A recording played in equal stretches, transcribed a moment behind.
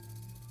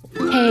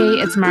Hey,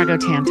 it's Margot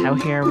Tantow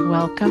here.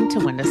 Welcome to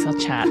Windowsill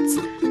Chats,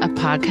 a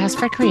podcast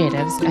for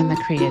creatives and the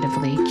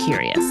creatively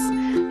curious.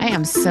 I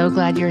am so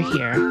glad you're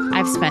here.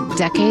 I've spent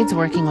decades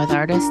working with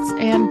artists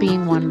and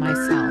being one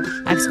myself.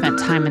 I've spent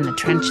time in the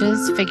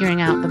trenches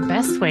figuring out the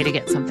best way to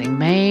get something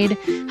made,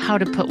 how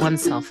to put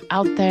oneself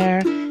out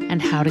there, and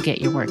how to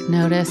get your work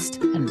noticed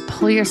and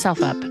pull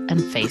yourself up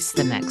and face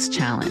the next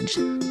challenge.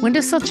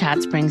 Windowsill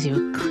Chats brings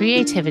you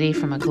creativity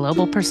from a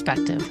global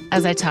perspective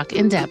as I talk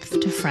in depth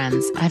to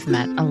friends I've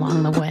met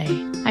along the way.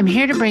 I'm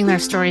here to bring their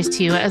stories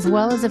to you as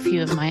well as a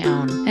few of my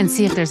own and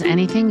see if there's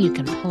anything you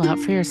can pull out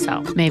for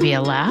yourself. Maybe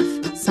a laugh,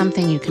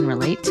 something you can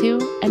relate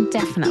to, and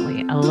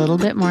definitely a little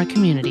bit more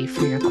community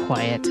for your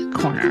quiet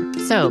corner.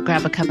 So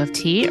grab a cup of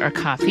tea or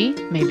coffee,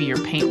 maybe your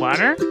paint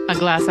water, a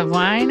glass of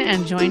wine,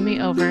 and join me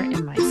over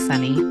in my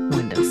sunny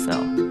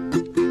windowsill.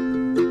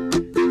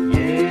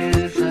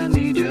 Yes, I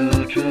need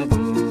your trouble.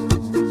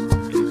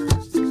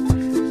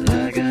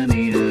 Like I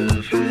need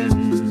a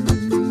friend.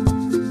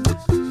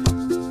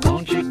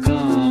 Won't you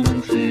come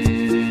and sit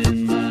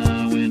in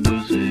my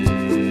windowsill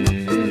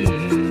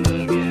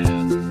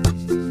again?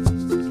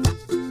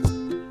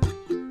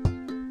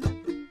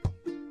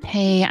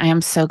 Hey, I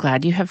am so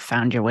glad you have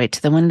found your way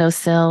to the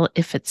windowsill.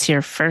 If it's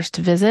your first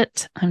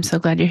visit, I'm so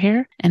glad you're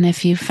here. And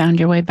if you found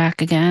your way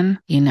back again,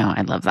 you know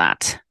I love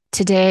that.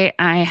 Today,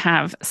 I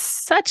have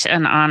such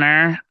an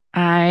honor.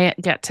 I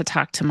get to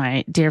talk to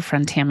my dear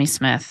friend, Tammy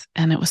Smith,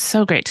 and it was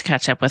so great to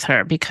catch up with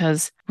her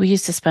because we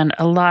used to spend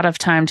a lot of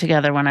time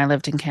together when I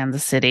lived in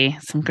Kansas City,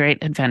 some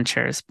great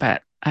adventures,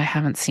 but I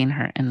haven't seen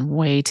her in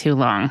way too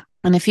long.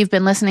 And if you've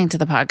been listening to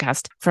the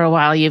podcast for a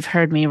while, you've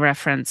heard me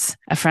reference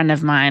a friend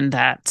of mine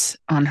that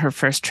on her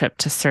first trip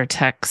to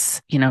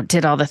Surtex,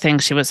 did all the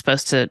things she was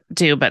supposed to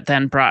do, but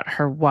then brought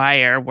her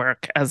wire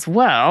work as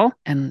well.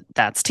 And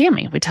that's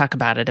Tammy. We talk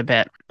about it a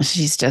bit.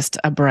 She's just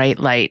a bright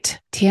light.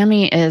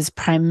 Tammy is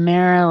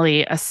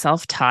primarily a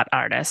self-taught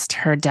artist.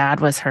 Her dad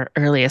was her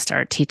earliest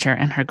art teacher,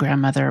 and her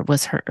grandmother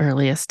was her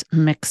earliest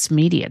mixed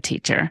media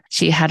teacher.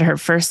 She had her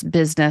first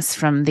business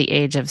from the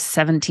age of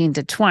 17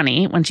 to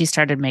 20 when she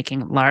started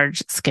making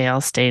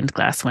large-scale stained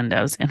glass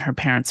windows in her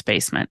parents'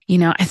 basement.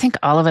 I think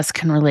all of us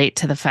can relate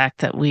to the fact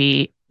that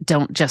we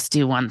don't just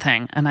do one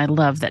thing, and I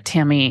love that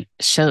Tammy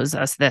shows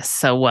us this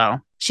so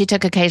well. She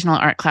took occasional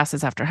art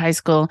classes after high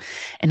school,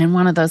 and in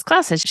one of those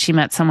classes, she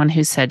met someone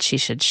who said she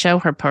should show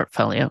her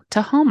portfolio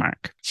to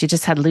Hallmark. She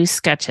just had loose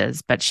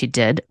sketches, but she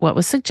did what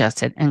was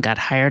suggested and got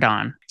hired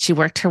on. She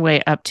worked her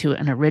way up to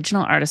an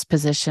original artist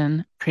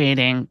position,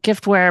 creating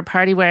giftware,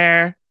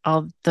 partyware,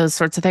 all those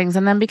sorts of things,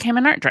 and then became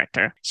an art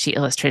director. She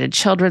illustrated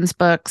children's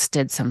books,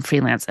 did some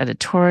freelance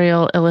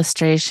editorial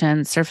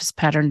illustration, surface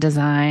pattern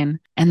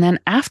design, and then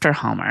after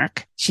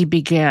Hallmark, she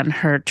began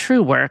her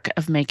true work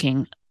of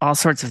making all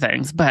sorts of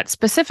things, but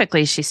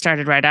specifically, she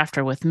started right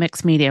after with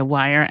mixed media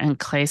wire and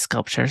clay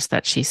sculptures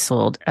that she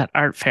sold at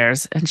art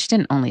fairs, and she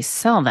didn't only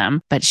sell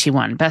them, but she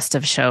won Best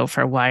of Show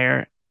for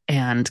wire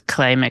and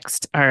clay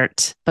mixed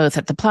art, both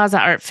at the Plaza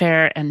Art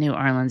Fair and New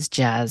Orleans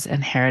Jazz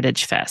and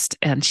Heritage Fest.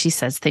 And she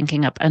says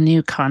thinking up a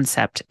new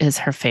concept is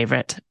her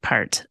favorite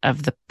part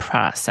of the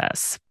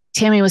process.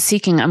 Tammy was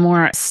seeking a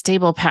more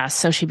stable path,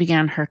 so she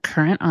began her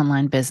current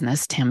online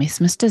business, Tammy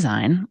Smith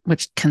Design,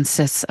 which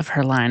consists of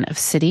her line of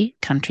city,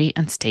 country,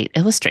 and state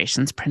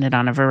illustrations printed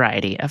on a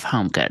variety of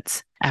home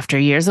goods. After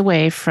years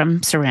away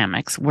from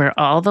ceramics, we're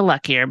all the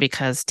luckier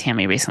because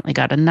Tammy recently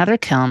got another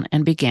kiln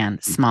and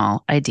began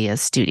Small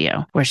Ideas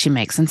Studio, where she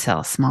makes and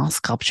sells small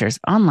sculptures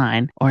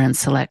online or in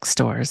select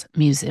stores,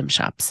 museum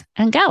shops,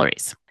 and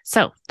galleries.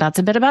 So that's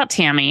a bit about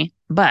Tammy,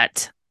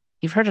 but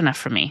you've heard enough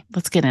from me.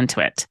 Let's get into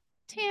it.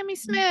 Tammy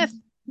Smith,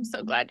 I'm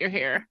so glad you're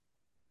here.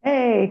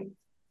 Hey.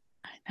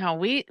 Now,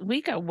 we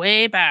go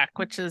way back,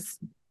 which is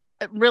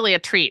really a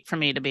treat for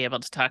me to be able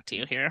to talk to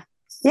you here.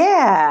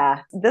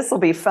 Yeah, this will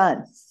be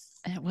fun.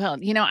 Well,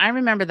 I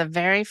remember the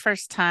very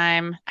first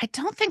time, I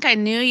don't think I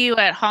knew you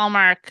at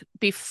Hallmark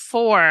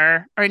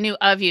before, or knew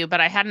of you, but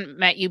I hadn't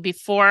met you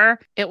before.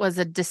 It was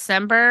a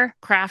December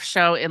craft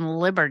show in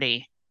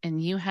Liberty,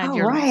 and you had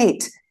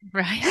right.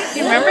 Right?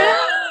 You remember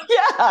that?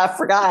 Yeah, I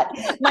forgot.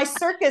 My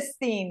circus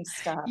theme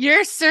stuff.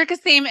 Your circus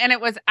theme, and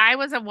I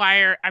was a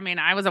wire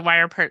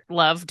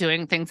love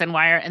doing things in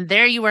wire, and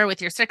there you were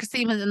with your circus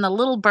theme and the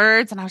little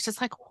birds, and I was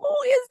just like, who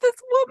is this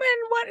woman?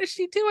 What is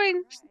she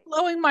doing? She's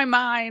blowing my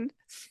mind.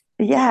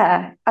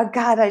 Yeah. Oh,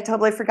 God, I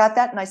totally forgot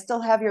that. And I still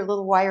have your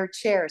little wire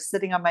chair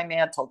sitting on my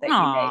mantle that you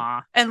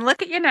made. And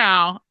look at you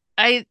now.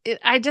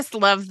 I just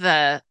love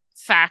the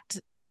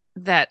fact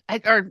that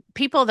or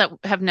people that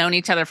have known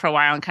each other for a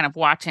while and kind of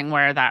watching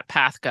where that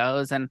path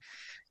goes and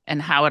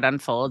how it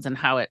unfolds and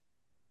how it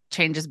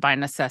changes by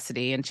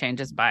necessity and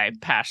changes by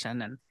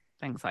passion and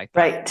things like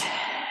that.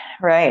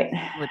 Right.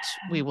 Which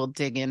we will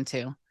dig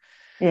into.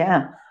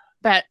 Yeah.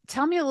 But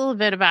tell me a little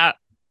bit about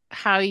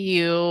how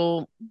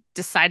you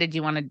decided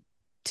you wanted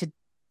to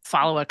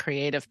follow a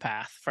creative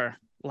path, for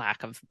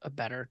lack of a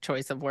better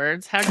choice of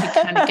words. How did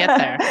you kind of get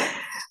there?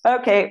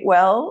 Okay,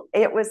 well,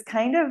 it was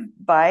kind of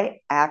by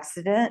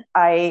accident.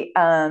 I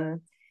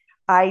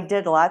I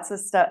did lots of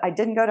stuff. I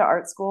didn't go to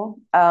art school.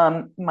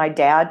 My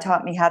dad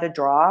taught me how to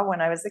draw when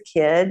I was a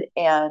kid,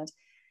 and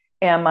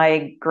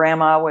my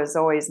grandma was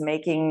always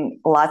making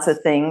lots of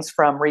things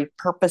from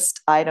repurposed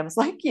items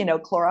like,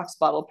 Clorox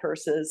bottle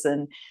purses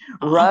and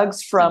Aw,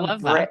 rugs I from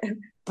love that.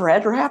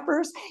 bread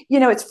wrappers.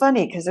 It's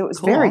funny because it was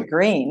very Cool.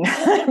 green,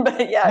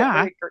 but yeah, Yeah.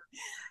 very green.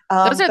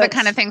 Those are the But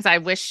kind of things I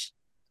wish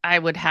I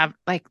would have.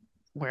 Like,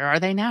 where are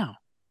they now?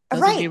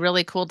 Those would be right.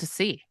 really cool to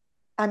see.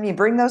 I mean,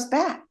 bring those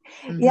back.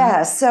 Mm-hmm.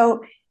 Yeah.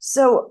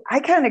 So I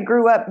kind of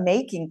grew up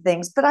making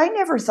things, but I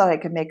never thought I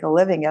could make a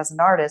living as an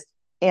artist.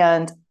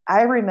 And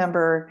I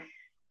remember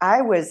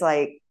I was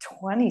like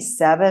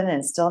 27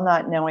 and still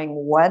not knowing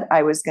what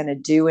I was going to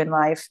do in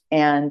life.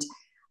 And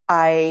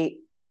I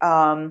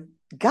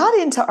got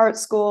into art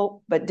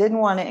school, but didn't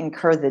want to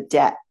incur the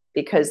debt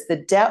because the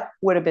debt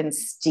would have been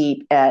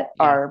steep Yeah.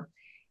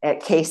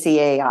 at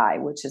KCAI,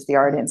 which is the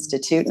Art Mm-hmm.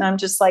 Institute. And I'm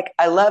just like,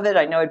 I love it.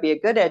 I know it'd be a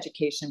good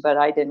education, but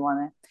I didn't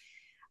want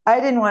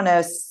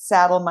to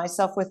saddle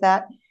myself with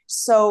that.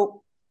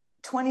 So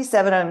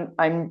 27,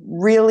 I'm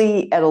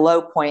really at a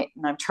low point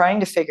and I'm trying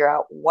to figure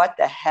out what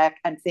the heck.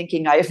 I'm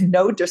thinking I have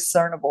no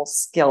discernible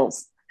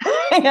skills.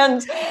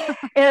 and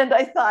and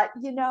I thought,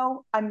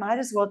 I might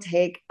as well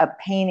take a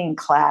painting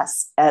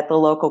class at the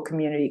local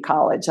community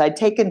college. I'd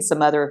taken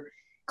some other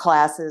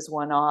classes,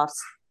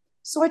 one-offs.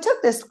 So I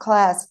took this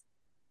class,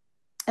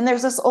 and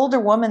there's this older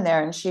woman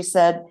there, and she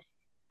said,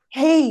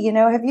 hey,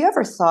 have you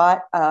ever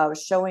thought of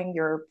showing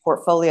your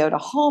portfolio to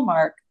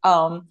Hallmark?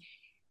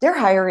 They're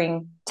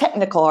hiring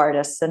technical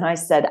artists. And I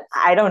said,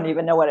 I don't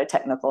even know what a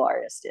technical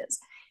artist is.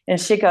 And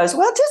she goes,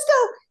 well, just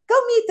go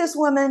meet this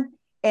woman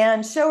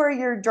and show her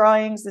your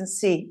drawings and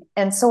see.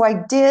 And so I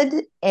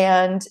did,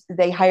 and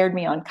they hired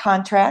me on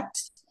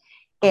contract,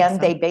 and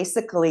Awesome. they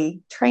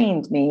basically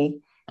trained me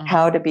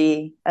how to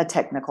be a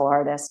technical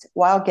artist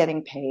while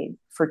getting paid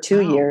for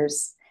 2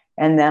 years.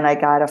 And then I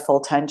got a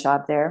full-time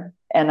job there,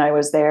 and I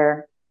was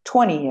there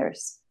 20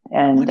 years.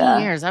 And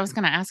 20 years. I was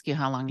going to ask you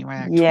how long you were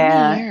there.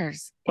 yeah, 20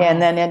 years. Wow.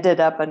 and then ended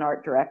up an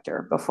art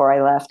director before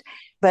I left.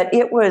 But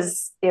it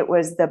was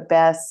the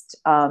best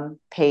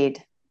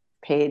paid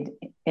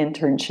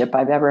internship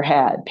I've ever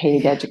had,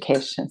 paid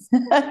education.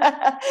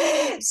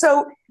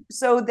 So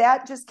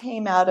that just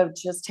came out of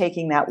just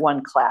taking that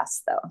one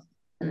class, though.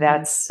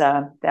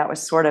 Mm-hmm. That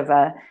was sort of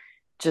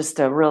just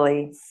a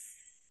really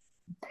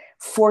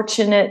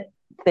fortunate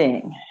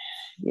thing,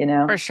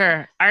 For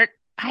sure.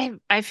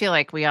 I feel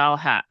like we all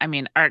have, I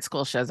mean, art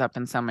school shows up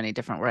in so many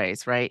different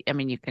ways, right? I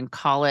mean, you can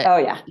call it, Oh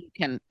yeah, you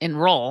can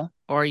enroll,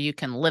 or you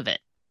can live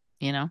it,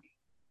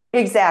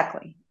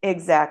 exactly,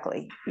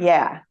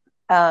 yeah.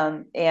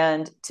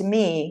 And to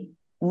me,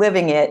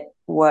 living it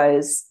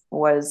was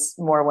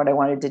more what I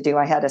wanted to do.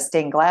 I had a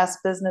stained glass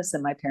business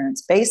in my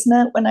parents'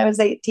 basement when I was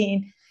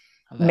 18.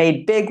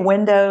 Made big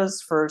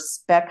windows for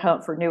spec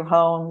home for new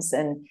homes,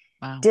 and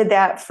did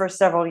that for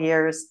several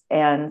years,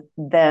 and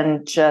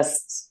then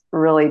just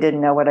really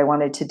didn't know what I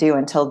wanted to do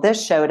until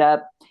this showed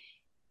up.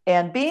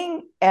 And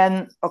being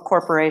in a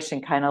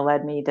corporation kind of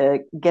led me to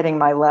getting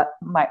my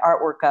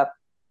artwork up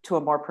to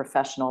a more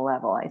professional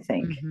level, I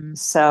think. Mm-hmm.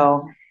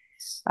 So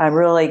I'm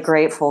really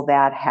grateful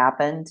that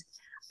happened.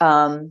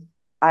 I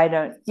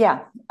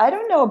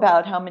don't know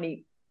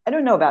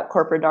about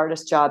corporate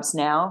artist jobs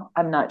now.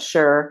 I'm not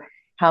sure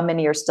how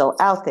many are still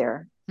out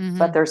there,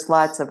 but there's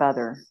lots of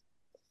other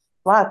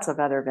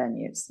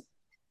venues.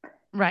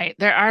 Right.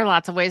 There are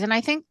lots of ways. And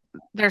I think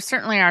there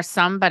certainly are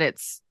some, but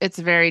it's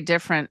very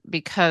different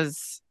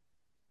because,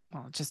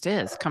 well, it just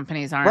is.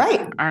 Companies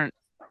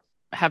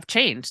have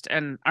changed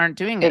and aren't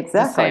doing it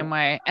the same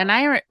way. And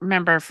I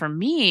remember for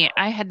me,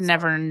 I had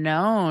never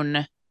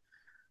known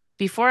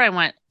before I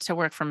went to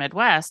work for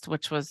Midwest,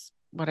 which was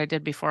what I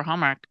did before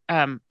Hallmark.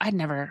 I'd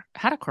never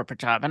had a corporate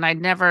job, and I'd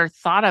never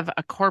thought of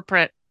a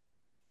corporate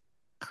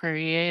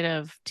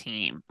creative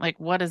team. Like,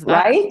 what is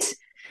that? Right?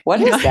 What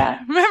is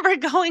that? I remember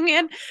going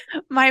in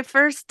my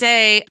first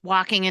day,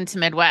 walking into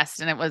Midwest,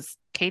 and it was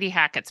Katie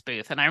Hackett's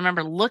booth. And I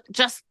remember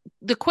just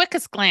the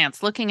quickest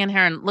glance, looking in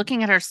her and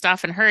looking at her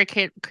stuff and her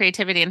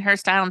creativity and her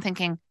style, and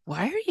thinking,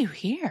 why are you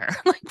here?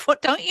 Like,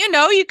 what, don't you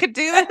know you could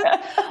do this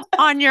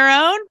on your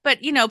own? But,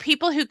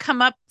 people who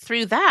come up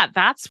through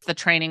that's the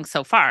training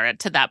so far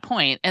to that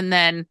point. And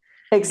then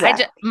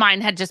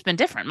mine had just been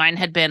different. Mine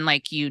had been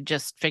like, you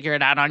just figure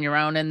it out on your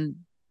own, and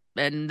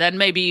then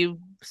maybe you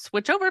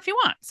switch over if you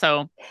want.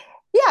 So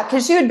yeah,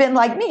 because you had been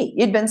like me.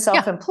 You'd been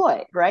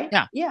self-employed, right?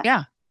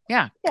 Yeah.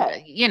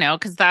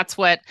 Because that's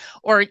what,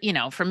 or,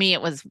 for me,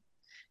 it was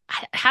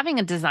having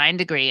a design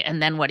degree,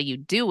 and then what do you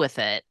do with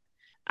it?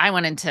 I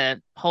went into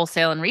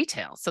wholesale and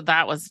retail. So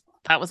that was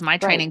my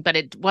training, but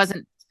it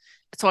wasn't,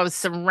 so I was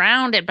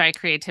surrounded by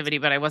creativity,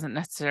 but I wasn't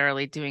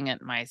necessarily doing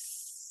it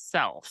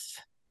myself.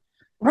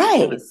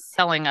 Right. I was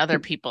selling other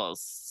people's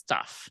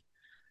stuff.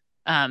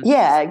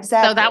 Yeah,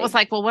 exactly. So that was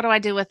like, well, what do I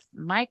do with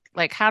Mike?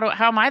 Like, how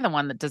am I the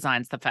one that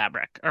designs the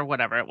fabric or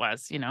whatever it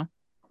was,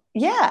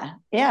 Yeah.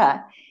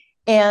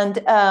 And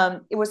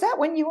was that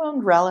when you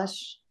owned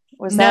Relish?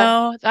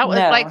 That was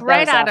like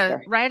right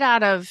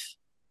out of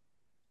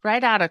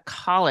right out of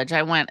college,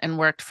 I went and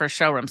worked for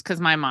showrooms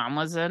because my mom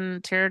was an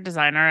interior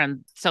designer.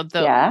 And so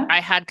Yeah. I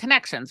had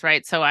connections,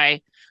 right? So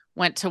I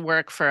went to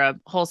work for a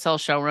wholesale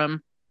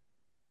showroom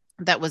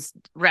that was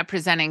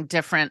representing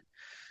different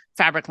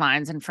fabric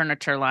lines and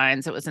furniture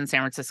lines. It was in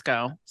San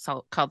Francisco,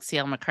 so called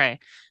CL McRae.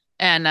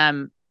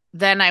 And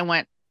then I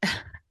went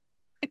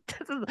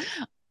this is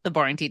the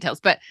boring details,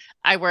 but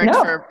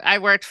No. I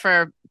worked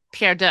for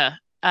Pierre de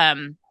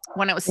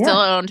when it was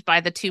still Yeah. owned by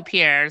the two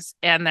Pierres,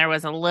 and there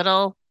was a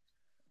little,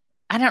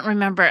 I don't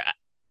remember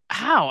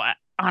how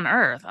on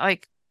earth.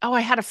 Like, oh,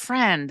 I had a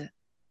friend.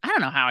 I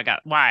don't know how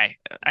why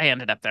I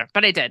ended up there,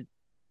 but I did.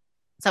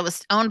 So it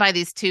was owned by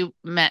these two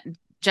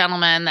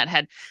gentlemen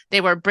they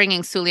were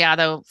bringing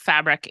Souliado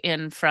fabric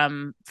in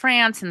from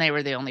France, and they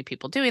were the only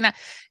people doing that.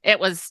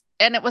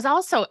 And it was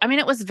also, I mean,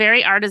 it was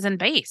very artisan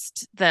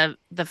based.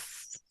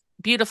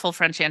 Beautiful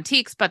French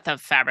antiques, but the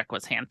fabric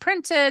was hand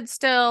printed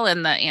still,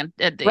 and the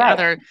Right.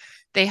 other,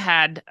 they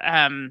had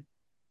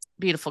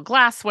beautiful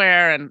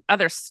glassware and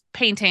other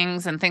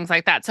paintings and things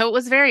like that. So it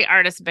was very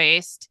artist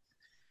based.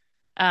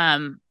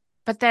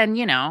 But then,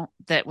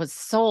 that was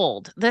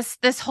sold.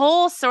 This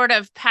whole sort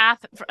of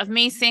path of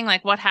me seeing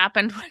like what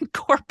happened when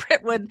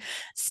corporate would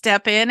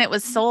step in. It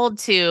was sold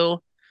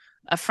to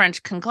a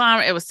French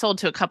conglomerate. It was sold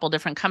to a couple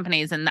different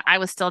companies, and I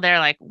was still there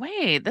like,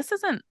 wait, this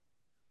isn't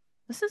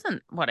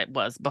what it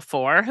was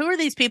before. Who are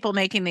these people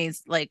making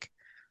these like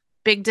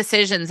big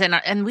decisions?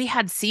 And we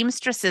had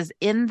seamstresses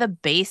in the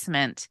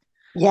basement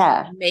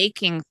Yeah.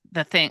 making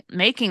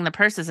the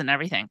purses and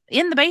everything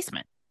in the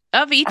basement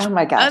of Oh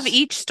my gosh.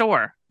 each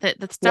store.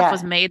 That stuff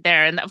was Yeah. made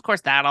there, and of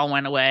course that all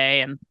went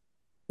away. And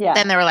then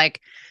Yeah. they were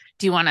like,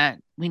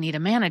 we need a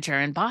manager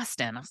in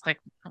Boston. I was like,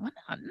 what?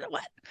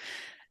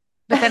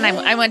 But then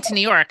I went to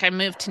New York. I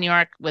moved to New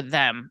York with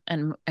them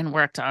and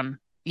worked on,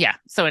 yeah.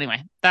 So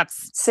anyway,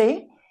 that's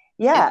See?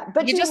 Yeah.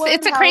 But you learn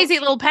it's a how crazy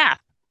little path.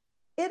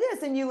 it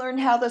is, and you learn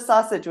how the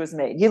sausage was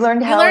made. You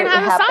learned You how learn it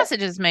how the happened.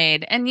 sausage is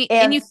made, and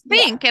And you yeah,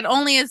 think it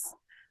only is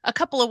a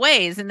couple of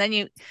ways, and then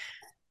I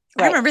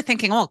right. remember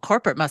thinking, well,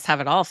 corporate must have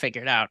it all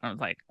figured out. And I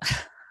was like,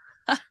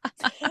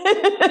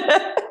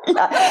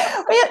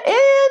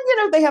 Yeah.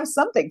 And they have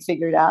something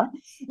figured out.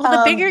 well,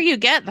 the bigger you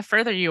get, the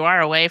further you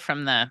are away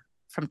from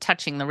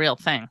touching the real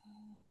thing.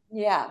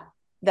 Yeah,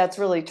 that's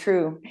really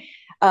true.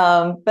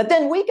 But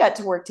then we got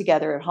to work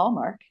together at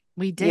Hallmark.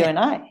 We You did, and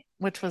I.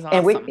 which was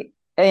And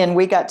awesome.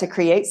 we got to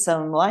create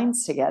some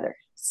lines together.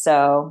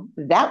 So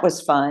that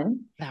was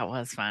fun. That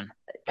was fun.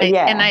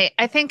 Yeah.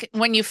 I think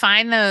when you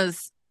find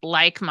those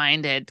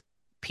like-minded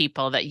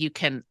people that you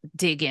can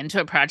dig into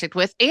a project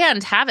with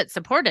and have it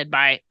supported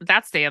by,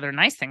 that's the other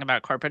nice thing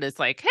about corporate is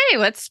like, hey,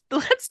 let's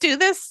do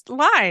this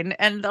line,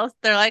 and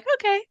they're like,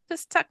 okay,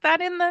 just tuck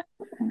that in the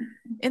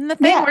thing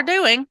Yeah, we're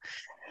doing.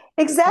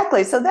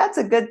 exactly. So that's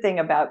a good thing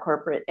about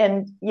corporate.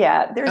 And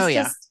yeah, Oh there's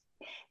yeah. just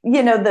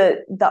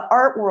the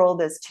art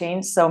world has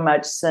changed so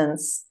much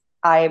since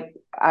I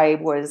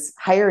was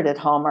hired at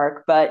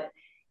Hallmark. But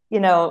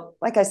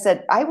like I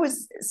said, I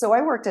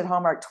worked at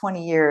Hallmark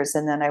 20 years,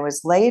 and then I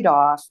was laid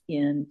off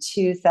in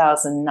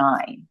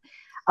 2009.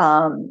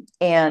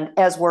 And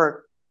as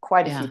were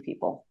quite a Yeah. few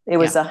people. It Yeah.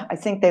 was I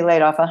think they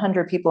laid off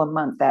 100 people a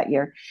month that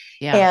year.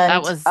 Yeah. That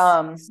And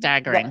was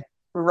staggering.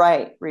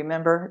 right,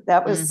 remember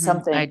that was I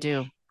something.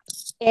 do.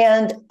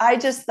 And I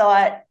just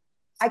thought,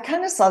 I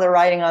kind of saw the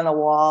writing on the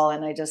wall,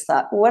 and I just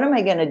thought, what am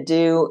I going to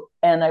do?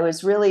 And I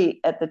was really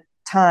at the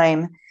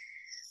time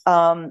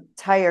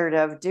tired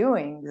of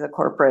doing the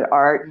corporate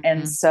art.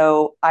 And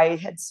so I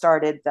had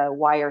started the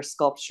wire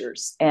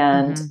sculptures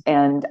and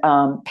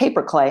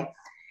paper clay.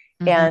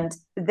 And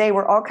they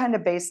were all kind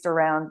of based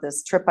around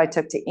this trip I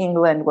took to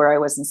England, where I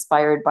was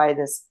inspired by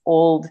this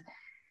old,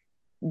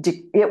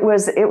 it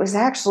was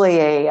actually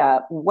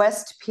a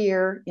West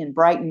Pier in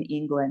Brighton,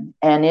 England.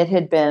 And it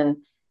had been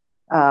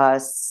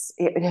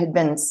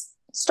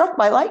struck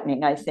by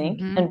lightning, I think,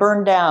 and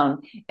burned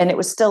down. And it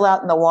was still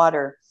out in the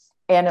water.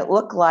 And it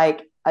looked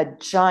like a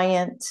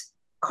giant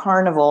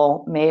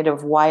carnival made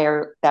of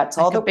wire. That's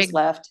like all that was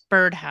left.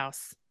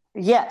 Birdhouse.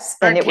 Yes.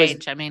 Bird and it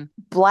cage, was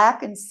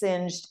black and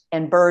singed,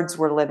 and birds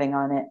were living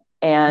on it.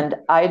 And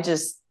I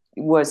just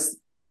was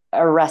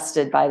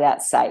arrested by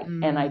that sight.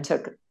 And I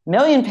took a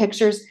million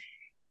pictures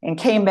and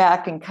came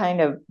back and kind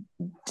of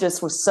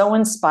just was so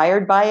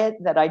inspired by it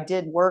that I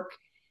did work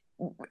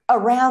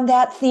around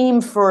that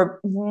theme for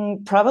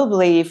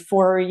probably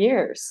 4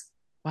 years.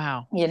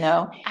 Wow.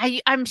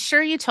 I'm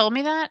sure you told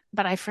me that,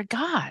 but I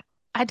forgot.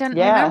 I didn't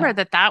remember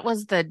that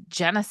was the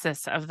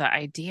genesis of the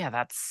idea.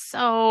 That's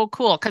so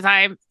cool, because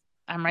I'm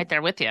right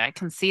there with you. I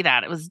can see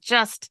that. It was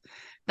just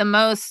the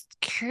most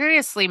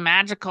curiously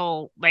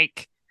magical,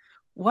 like,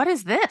 what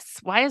is this?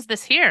 Why is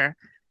this here?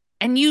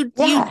 And you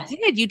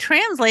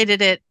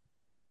translated it.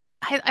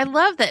 I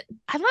love that.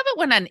 I love it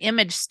when an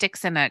image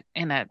sticks in a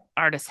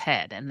artist's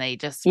head, and they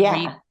just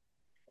read.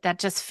 That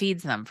just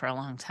feeds them for a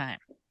long time.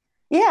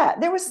 Yeah,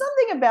 there was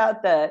something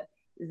about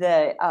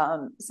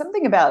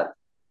something about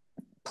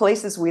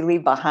places we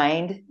leave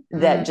behind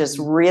that just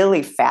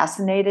really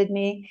fascinated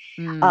me,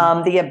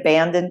 the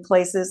abandoned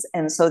places.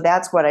 And so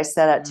that's what I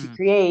set out to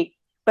create.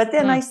 But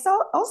then I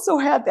also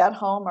had that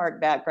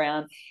Hallmark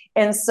background.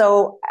 And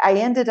so I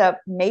ended up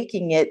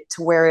making it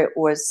to where it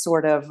was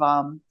sort of,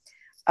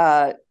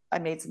 I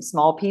made some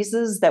small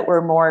pieces that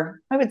were more,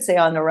 I would say,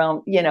 on the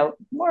realm,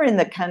 more in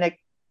the kind of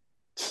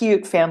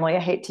cute family. I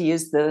hate to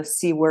use the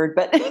C word,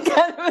 but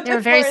kind of they were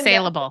very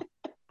saleable.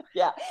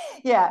 Yeah.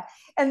 Yeah.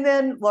 And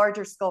then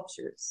larger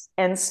sculptures.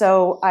 And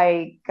so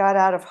I got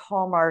out of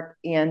Hallmark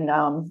in,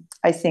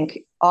 I think,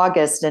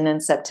 August. And in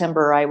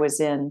September, I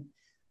was in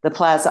the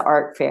Plaza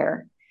Art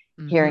Fair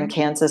here in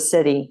Kansas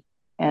City.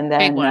 And then,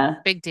 big one,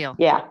 big deal.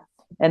 Yeah.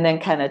 And then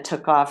kind of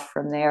took off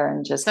from there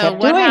and just so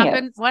kept what doing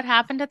happened? it. What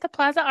happened at the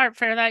Plaza Art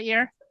Fair that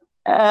year?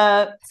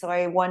 So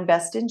I won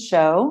Best in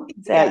Show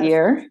that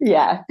year.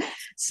 Yeah.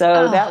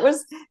 So that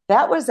was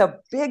a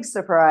big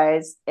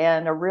surprise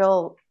and a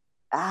real,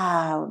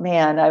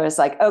 man, I was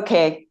like,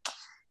 okay,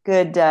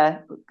 good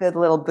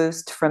little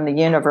boost from the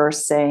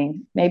universe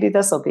saying maybe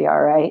this will be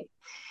all right.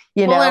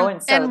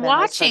 And so and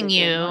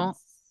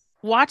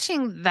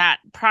watching that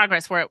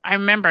progress, where I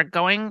remember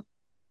going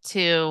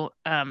to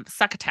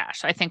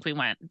Succotash, I think we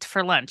went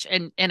for lunch,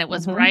 and it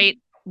was right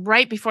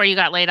before you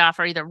got laid off,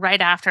 or either right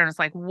after, and it's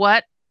like,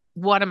 what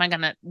am I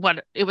gonna,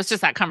 what, it was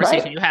just that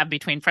conversation you have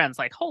between friends,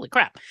 like, holy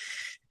crap.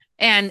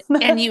 And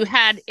you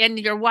had, and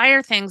your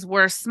wire things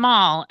were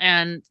small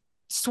and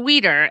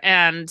sweeter.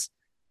 And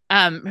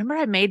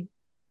remember did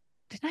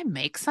I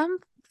make some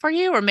for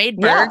you, or made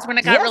birds when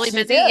it got really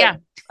busy? Yeah.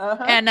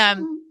 And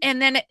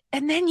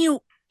then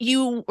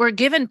you were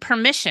given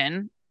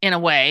permission in a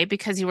way,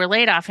 because you were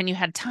laid off and you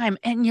had time,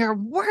 and your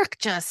work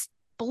just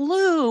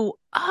blew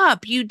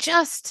up. You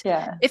just,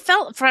 it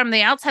felt from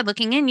the outside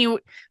looking in, you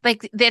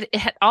like that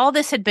all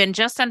this had been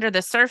just under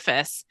the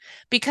surface,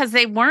 because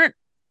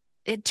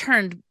it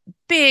turned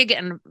big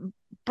and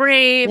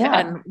brave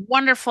and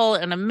wonderful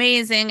and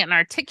amazing and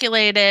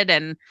articulated.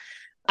 And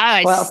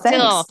I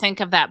still think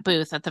of that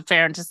booth at the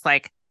fair and just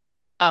like,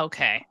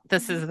 okay,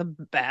 this is the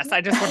best. I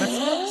just want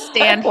to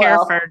stand here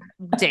for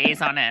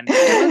days on end.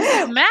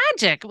 It was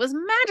magic. It was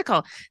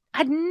magical.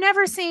 I've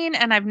never seen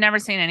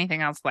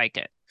anything else like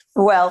it.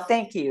 Well,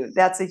 thank you.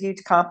 That's a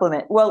huge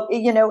compliment. Well,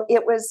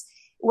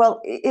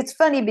 it's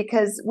funny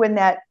because when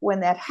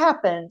that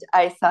happened,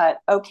 I thought,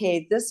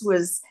 okay, this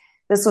was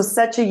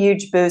such a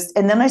huge boost.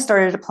 And then I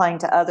started applying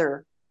to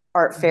other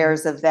art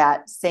fairs of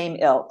that same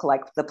ilk,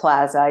 like the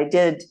Plaza. I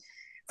did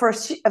for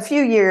a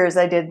few years.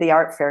 I did the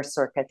art fair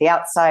circuit, the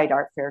outside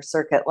art fair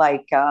circuit,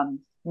 like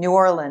New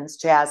Orleans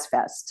Jazz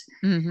Fest,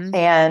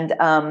 and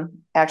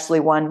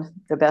actually won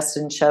the Best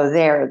in Show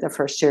there the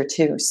first year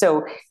too.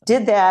 So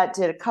did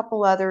a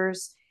couple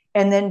others,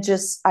 and then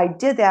I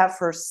did that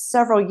for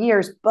several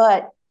years.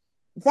 But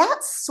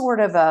that's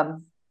sort of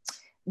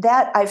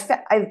that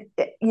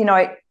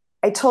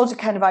I told you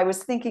kind of, I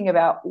was thinking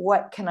about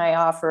what can I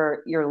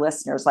offer your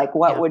listeners, like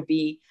what would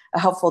be a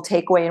helpful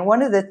takeaway. And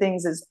one of the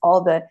things is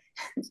all the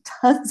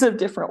tons of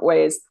different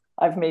ways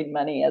I've made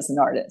money as an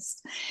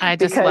artist. I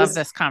just love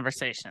this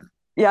conversation.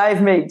 Yeah, I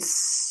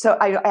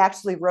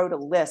actually wrote a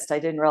list. I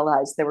didn't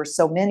realize there were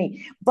so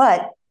many.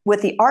 But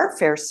with the art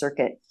fair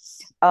circuit,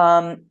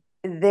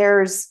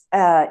 it's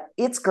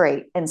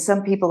great. And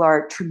some people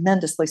are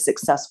tremendously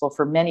successful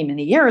for many,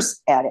 many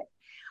years at it.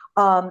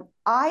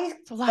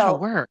 It's a lot of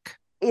work.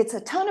 It's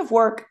a ton of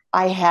work.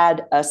 I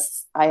had a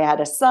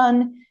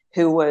son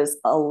who was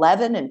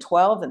 11 and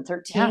 12 and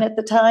 13 at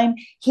the time.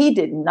 He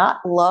did not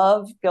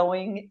love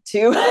going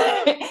to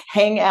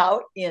hang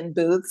out in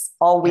booths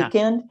all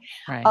weekend.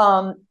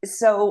 Right.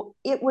 So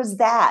it was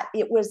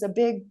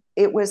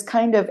it was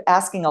kind of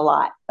asking a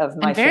lot of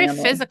my family.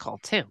 Very physical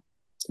too.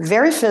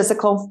 Very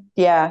physical.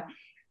 Yeah.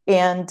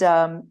 And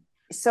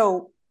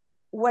so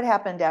what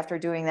happened after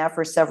doing that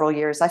for several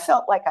years, I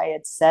felt like I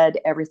had said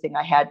everything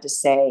I had to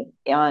say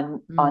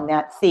on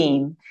that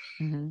theme.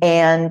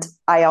 And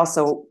I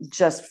also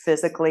just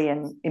physically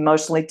and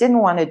emotionally didn't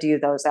want to do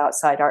those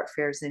outside art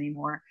fairs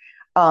anymore.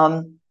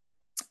 You're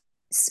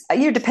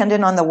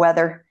dependent on the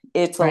weather.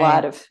 It's a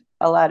lot of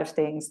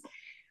things.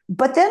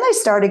 But then I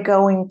started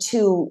going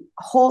to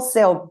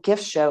wholesale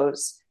gift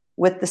shows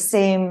with the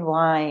same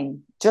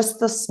line, just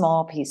the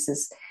small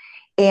pieces.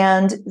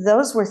 And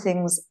those were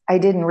things I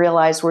didn't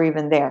realize were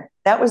even there.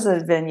 That was a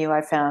venue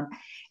I found.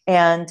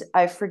 And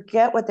I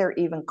forget what they're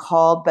even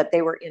called, but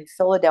they were in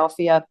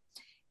Philadelphia.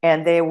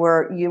 And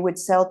you would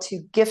sell to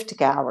gift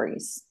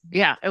galleries.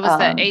 Yeah, it was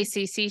the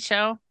ACC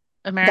show,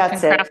 American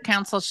Craft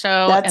Council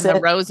show, and the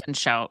Rosen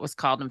show. It was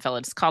called in Philly.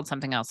 It's called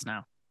something else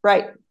now.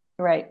 Right.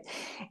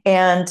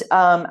 And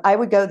I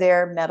would go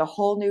there, met a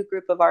whole new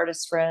group of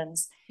artist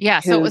friends. Yeah,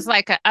 so it was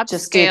like an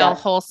upscale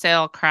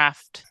wholesale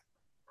craft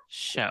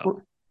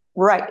show.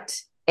 Right.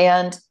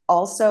 And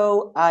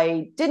also,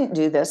 I didn't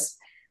do this,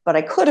 but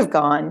I could have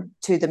gone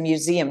to the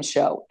museum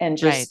show and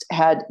just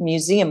had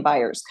museum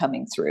buyers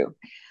coming through.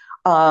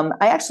 I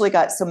actually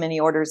got so many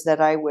orders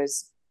that I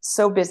was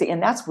so busy,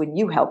 and that's when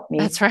you helped me.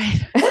 That's right.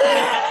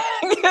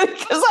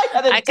 Because I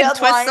had a deadline. Can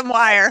twist some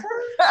wire.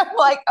 I'm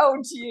like, oh,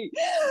 gee,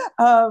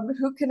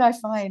 who can I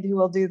find who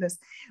will do this?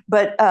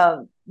 But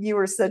you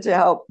were such a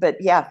help. But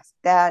yeah,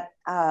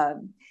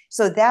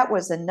 so that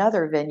was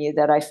another venue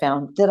that I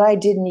found that I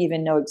didn't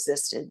even know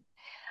existed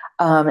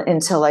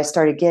until I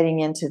started getting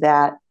into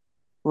that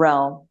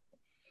realm.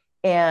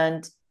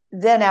 And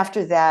then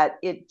after that,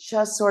 it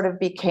just sort of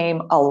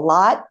became a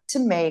lot to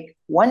make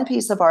one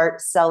piece of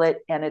art, sell it,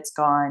 and it's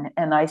gone.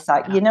 And I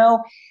thought,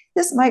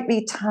 this might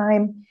be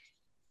time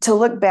to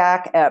look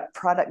back at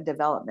product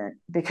development,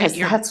 because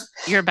that's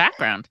your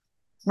background.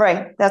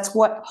 Right. That's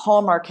what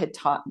Hallmark had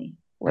taught me,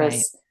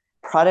 was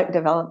product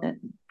development.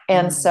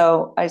 And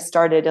so I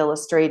started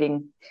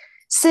illustrating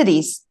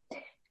cities.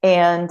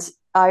 And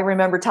I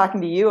remember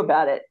talking to you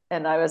about it.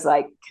 And I was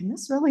like, can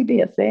this really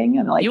be a thing?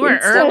 And like, you were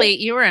early,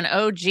 you were an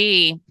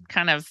OG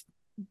kind of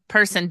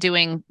person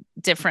doing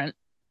different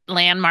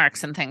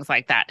landmarks and things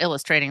like that,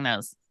 illustrating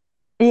those.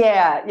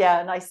 Yeah. Yeah.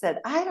 And I said,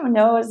 I don't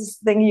know, is this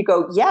thing? You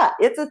go, yeah,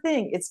 it's a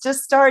thing. It's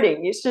just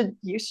starting. You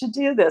should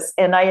do this.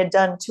 And I had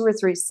done 2 or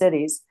 3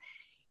 cities,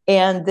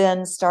 and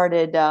then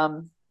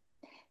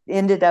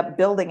ended up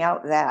building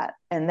out that.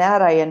 And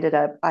that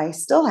I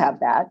still have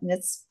that. And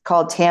it's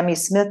called Tammy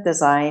Smith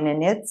Design.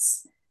 And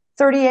it's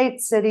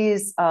 38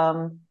 cities,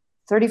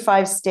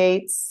 35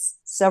 states,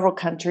 several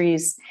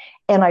countries.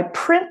 And I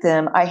print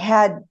them. I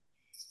had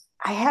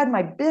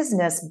my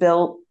business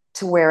built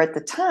to where at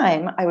the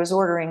time I was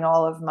ordering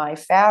all of my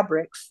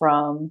fabric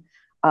from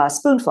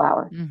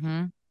Spoonflower,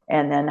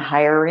 and then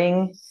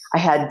hiring. I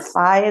had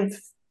five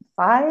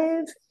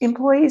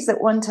employees at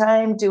one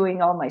time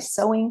doing all my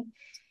sewing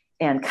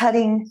and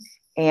cutting,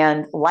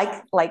 and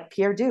like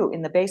Pierre do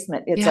in the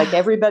basement. It's like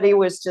everybody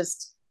was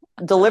just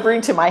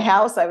delivering to my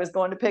house. I was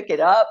going to pick it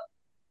up.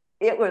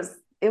 It was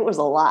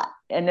a lot,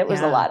 and it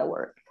was a lot of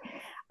work.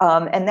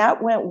 And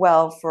that went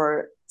well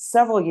for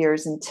several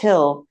years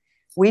until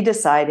we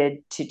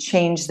decided to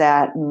change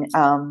that. And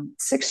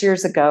 5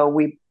 years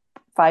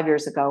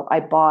ago, I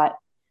bought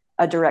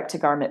a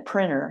direct-to-garment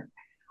printer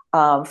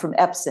from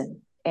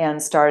Epson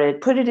and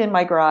put it in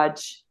my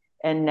garage.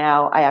 And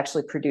now I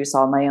actually produce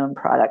all my own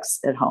products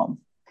at home.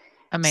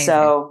 Amazing.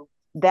 So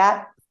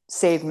that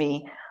saved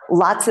me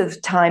lots of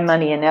time,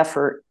 money, and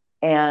effort.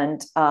 And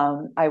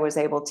I was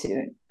able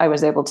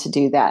to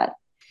do that.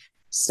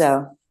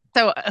 So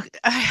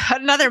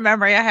another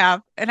memory I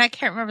have, and I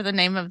can't remember the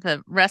name of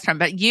the restaurant,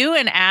 but you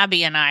and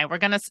Abby and I were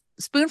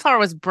Spoonflower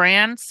was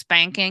brand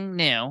spanking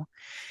new.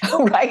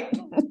 Right.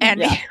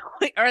 And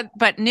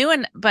but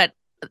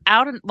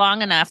out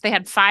long enough. They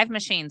had 5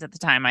 machines at the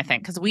time, I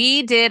think, because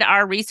we did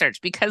our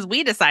research, because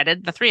we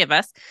decided, the 3 of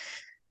us,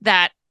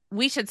 that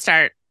we should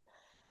start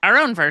our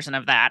own version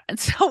of that. And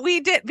so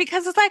we did,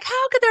 because it's like,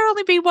 how could there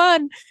only be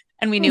one?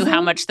 And we knew how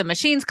much the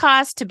machines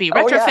cost to be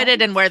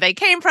retrofitted, and where they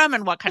came from,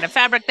 and what kind of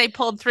fabric they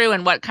pulled through,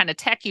 and what kind of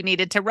tech you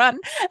needed to run.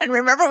 And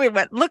remember, we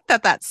looked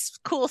at that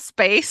cool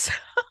space.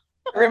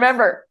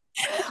 Remember.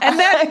 And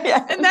then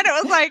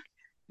it was like,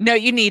 no,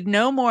 you need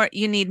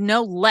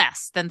no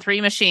less than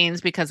 3 machines,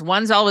 because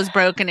one's always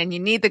broken and you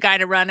need the guy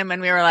to run them.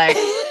 And we were like,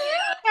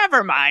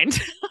 never mind.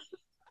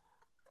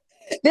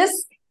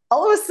 This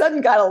all of a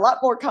sudden got a lot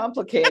more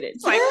complicated.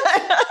 Like,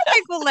 I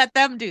think we'll let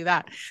them do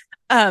that.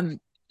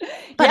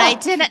 But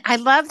I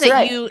love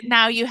that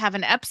now you have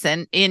an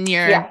Epson in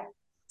your,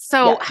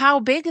 how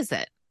big is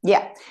it?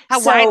 Yeah.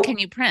 How wide can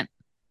you print?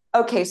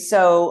 Okay.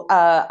 So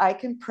I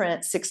can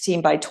print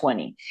 16 by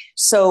 20.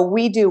 So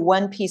we do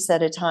one piece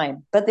at a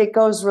time, but it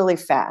goes really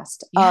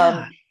fast.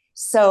 Yeah.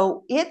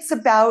 So it's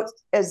about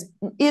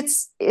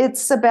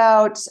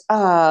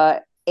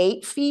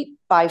 8 feet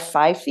by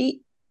 5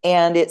 feet,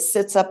 and it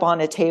sits up on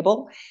a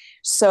table.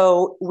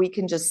 So we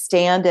can just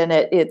stand in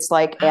it. It's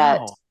like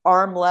at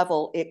arm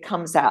level, it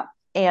comes out,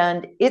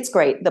 and it's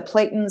great. The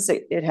platens,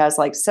 it has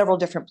like several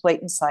different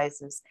platen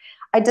sizes.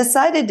 I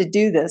decided to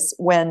do this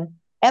when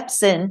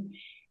Epson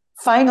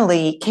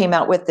finally came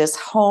out with this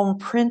home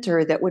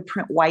printer that would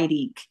print white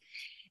ink.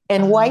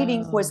 And white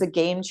ink was a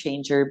game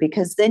changer,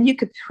 because then you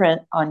could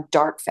print on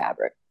dark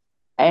fabric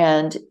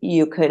and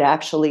you could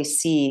actually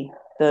see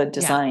the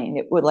design.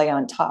 It would lay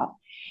on top.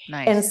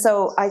 Nice. And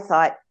so I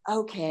thought,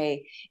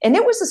 okay. And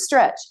it was a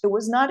stretch. It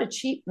was not a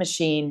cheap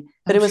machine,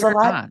 but it was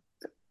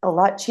a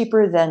lot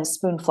cheaper than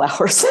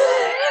Spoonflowers.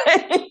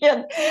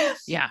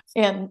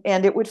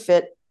 And it would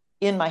fit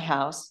in my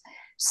house.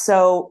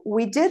 So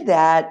we did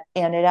that,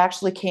 and it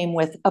actually came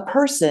with a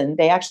person.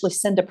 They actually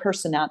send a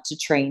person out to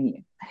train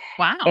you.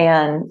 Wow.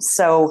 And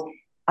so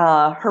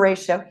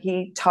Horatio,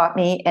 he taught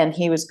me, and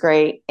he was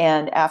great.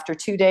 And after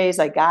 2 days,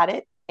 I got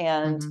it.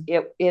 And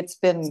it's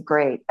been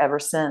great ever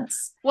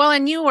since. Well,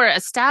 and you were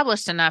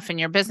established enough in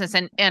your business,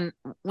 and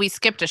we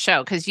skipped a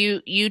show because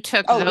you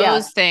took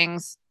those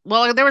things.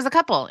 Well, there was a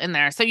couple in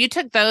there. So you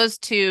took those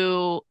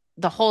to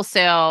the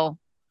wholesale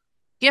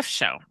gift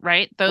show,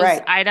 right? Those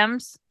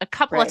items a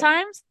couple of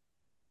times.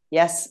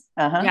 Yes.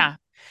 Yeah.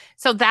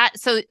 So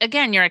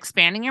again, you're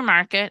expanding your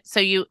market. So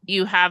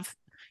you have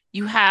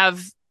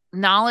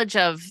knowledge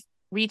of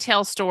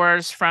retail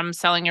stores from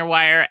selling your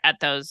wire at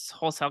those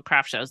wholesale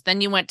craft shows.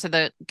 Then you went to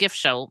the gift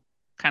show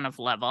kind of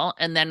level,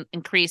 and then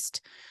increased,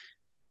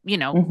 got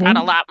a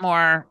Mhm. lot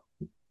more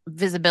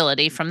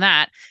visibility from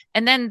that.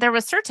 And then there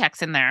was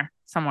Surtex in there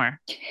somewhere.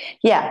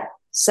 Yeah.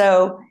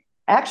 So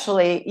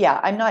actually, yeah,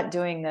 I'm not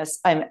doing this.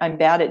 I'm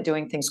bad at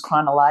doing things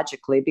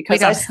chronologically We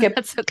because I don't, skip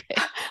that's okay.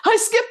 I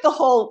skipped the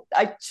whole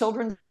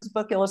children's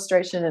book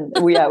illustration, and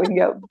yeah, we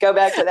can go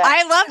back to that.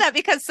 I love that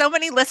because so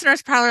many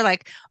listeners probably are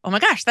like, oh my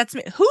gosh, that's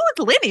me. Who's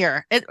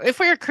linear? If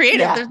we're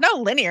creative, Yeah, there's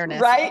no linearness,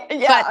 right.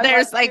 Yeah, but I'm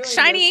there's like like doing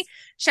shiny, this.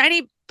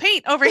 shiny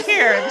paint over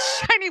here and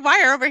shiny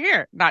wire over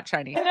here. Not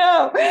shiny, I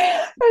know,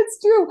 it's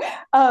true.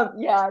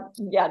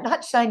 Yeah,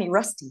 not shiny,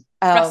 rusty.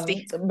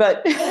 rusty.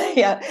 But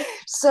yeah,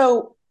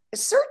 so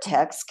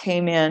Surtex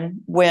came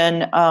in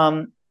when.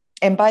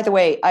 And by the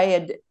way,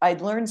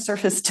 I'd learned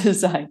surface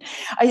design.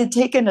 I had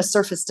taken a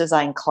surface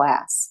design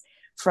class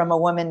from a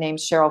woman named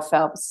Cheryl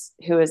Phelps,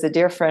 who is a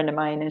dear friend of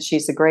mine, and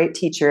she's a great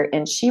teacher.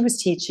 And she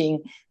was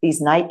teaching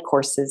these night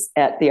courses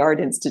at the Art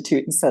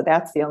Institute, and so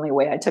that's the only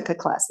way I took a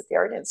class at the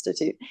Art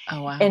Institute.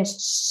 Oh, wow. And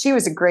she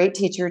was a great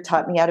teacher,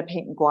 taught me how to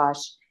paint and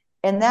gouache.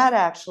 And that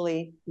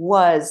actually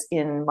was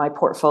in my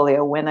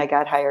portfolio when I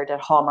got hired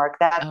at Hallmark.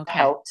 That Okay.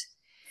 helped.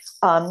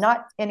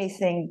 Not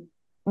anything,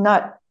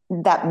 not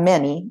that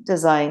many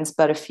designs,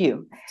 but a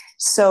few.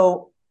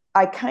 So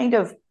I kind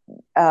of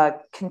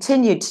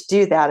continued to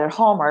do that at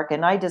Hallmark,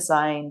 and I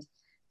designed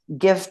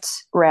gift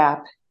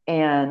wrap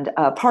and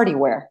party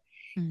wear.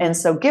 Mm-hmm. And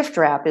so gift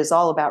wrap is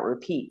all about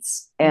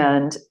repeats.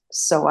 And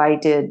so I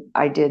did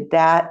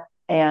that.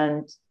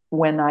 And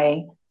when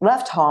I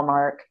left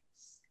Hallmark,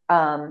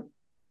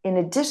 in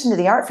addition to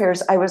the art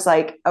fairs, I was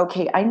like,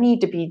 okay, I need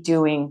to be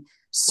doing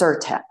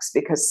Surtex,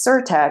 because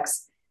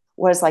Surtex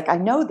was like, I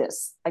know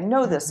this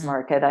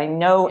market. I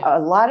know a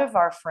lot of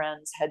our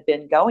friends had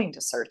been going to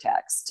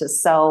Surtex to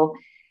sell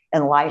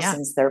and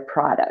license their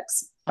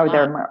products or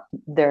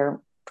their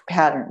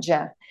patterns.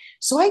 Yeah.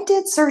 So I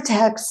did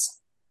Surtex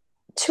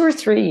 2 or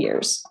 3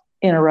 years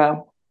in a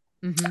row.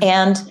 Mm-hmm.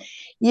 And,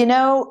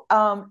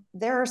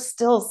 there are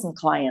still some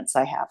clients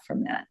I have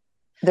from that.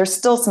 There's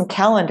still some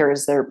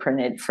calendars that are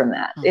printed from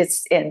that.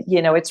 It's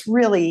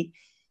really,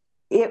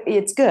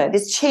 it's good.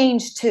 It's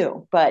changed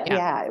too, but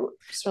yeah,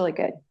 it's really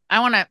good. I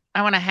want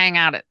to hang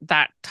out at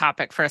that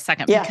topic for a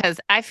second,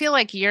 because I feel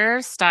like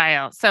your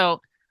style.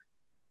 So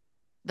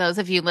those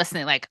of you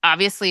listening, like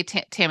obviously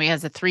Tammy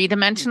has a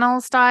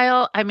 3-dimensional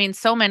style. I mean,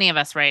 so many of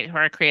us, right, who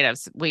are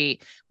creatives,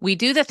 we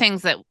do the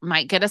things that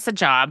might get us a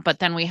job, but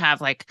then we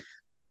have like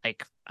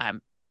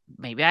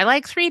maybe I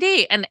like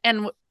 3D,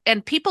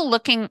 and people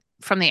looking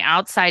from the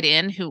outside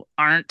in who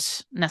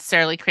aren't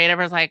necessarily creative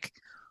are like,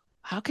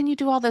 how can you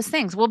do all those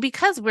things? Well,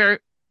 because we're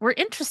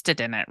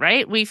interested in it,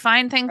 right? We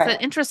find things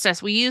that interest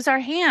us. We use our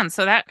hands.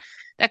 So that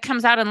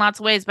comes out in lots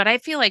of ways. But I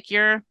feel like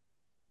your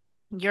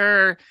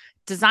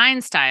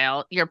design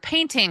style, your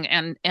painting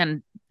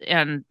and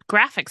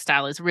graphic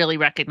style is really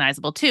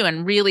recognizable too.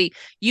 And really,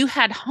 you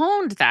had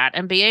honed that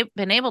and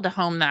been able to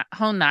hone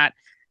that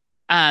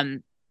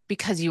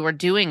because you were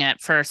doing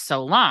it for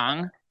so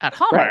long at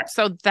Hallmark. Right.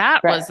 So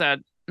that was a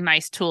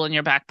nice tool in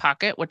your back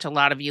pocket, which a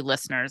lot of you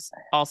listeners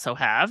also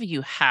have.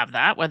 You have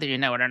that, whether you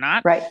know it or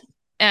not. Right.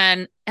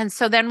 And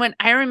so then when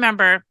I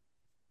remember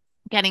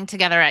getting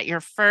together at your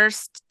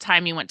first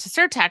time you went to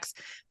Surtex,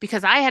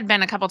 because I had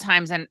been a couple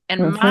times, and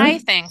my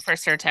thing for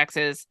Surtex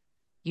is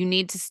you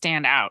need to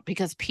stand out,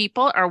 because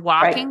people are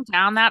walking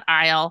down that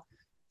aisle.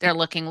 They're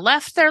looking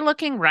left, they're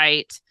looking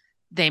right.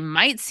 They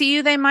might see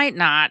you, they might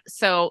not.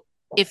 So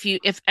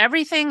if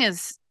everything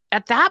is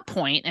at that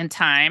point in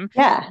time,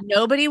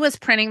 nobody was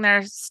printing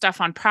their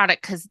stuff on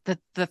product, because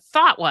the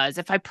thought was,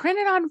 if I print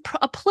it on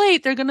a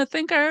plate, they're going to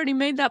think I already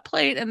made that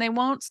plate and they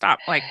won't stop.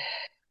 Like,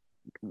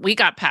 we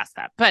got past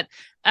that. But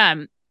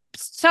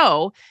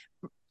so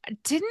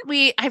didn't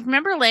we? I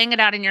remember laying it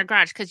out in your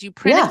garage because you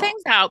printed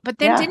things out, but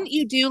then didn't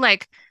you do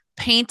like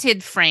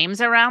painted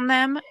frames around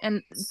them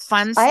and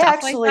fun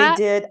stuff like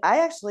that? I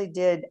actually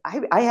did.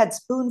 I had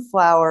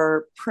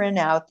Spoonflower print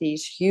out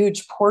these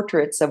huge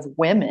portraits of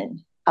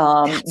women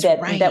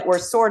that were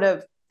sort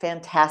of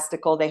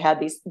fantastical. They had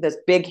this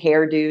big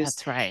hairdos.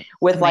 That's right.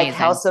 With like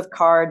House of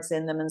Cards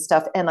in them and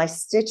stuff. And I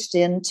stitched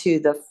into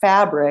the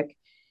fabric,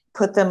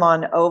 put them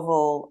on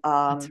oval.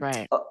 That's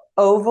right.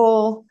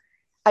 Oval.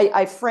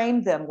 I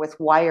framed them with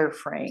wire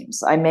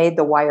frames. I made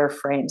the wire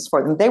frames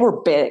for them. They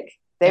were big.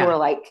 They were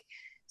like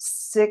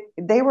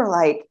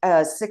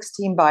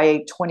 16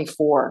 by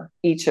 24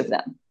 each of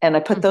them, and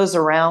I put those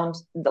around.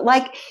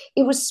 Like,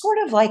 it was sort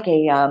of like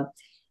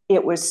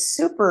it was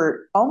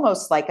super,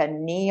 almost like a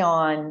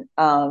neon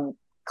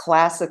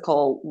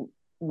classical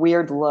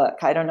weird look.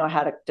 I don't know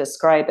how to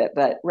describe it,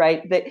 but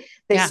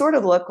they sort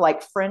of look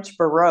like French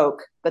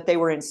Baroque, but they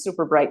were in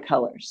super bright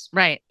colors.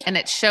 Right. And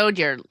it showed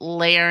your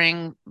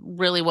layering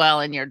really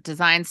well in your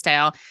design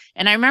style.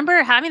 And I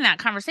remember having that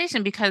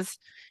conversation because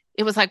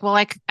it was like,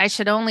 well, I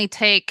should only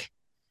take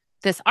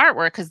this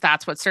artwork because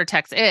that's what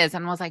Surtex is.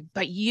 And I was like,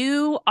 but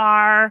you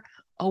are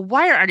a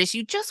wire artist.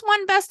 You just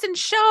won Best in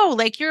Show.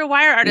 Like, you're a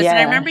wire artist. And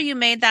I remember you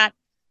made that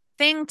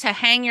thing to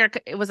hang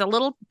it was a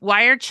little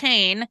wire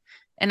chain,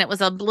 and it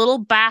was a little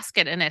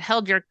basket and it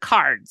held your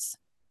cards.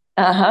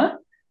 Uh-huh.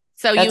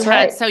 So That's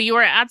right. you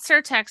were at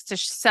Surtex to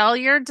sell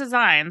your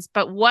designs,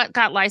 but what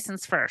got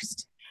licensed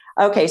first?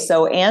 Okay,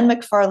 so Anne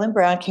McFarland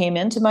Brown came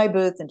into my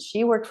booth, and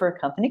she worked for a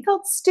company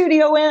called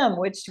Studio M,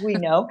 which we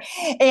know,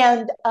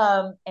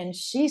 and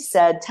she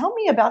said, "Tell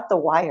me about the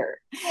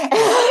wire."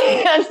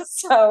 And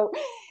so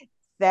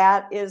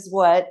that is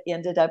what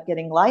ended up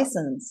getting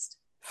licensed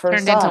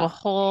first Turned into a off.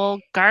 whole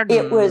It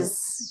garden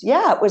was,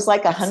 yeah, it was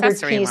like a hundred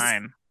accessory piece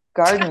line.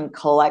 garden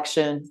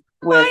collection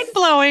Mind with,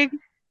 blowing.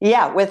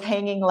 yeah, with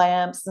hanging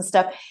lamps and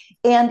stuff.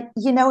 And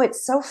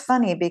it's so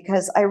funny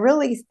because I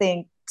really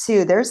think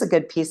too, there's a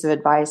good piece of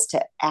advice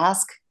to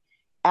ask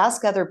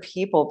other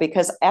people,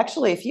 because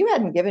actually, if you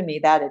hadn't given me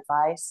that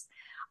advice,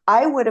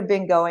 I would have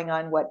been going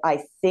on what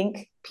I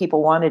think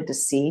people wanted to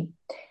see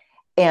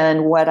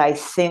and what I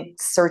think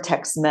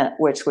Surtex meant,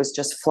 which was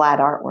just flat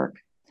artwork.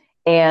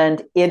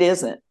 And it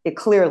isn't. It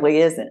clearly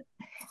isn't.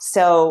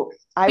 So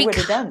I would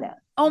have done that.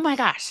 Oh my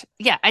gosh.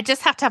 Yeah, I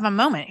just have to have a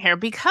moment here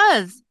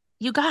because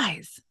you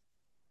guys,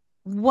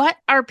 what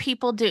are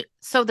people do?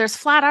 So there's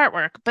flat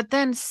artwork, but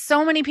then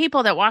so many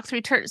people that walk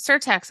through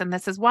Surtex, and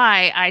this is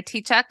why I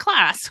teach that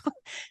class,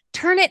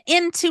 turn it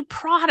into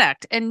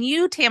product. And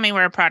you, Tammy,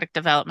 were a product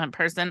development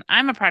person.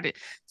 I'm a product.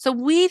 So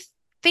we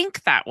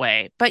think that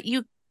way. But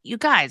you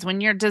guys,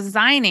 when you're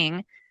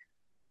designing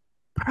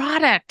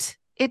product,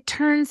 it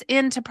turns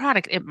into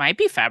product. It might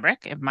be fabric,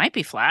 it might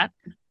be flat,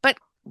 but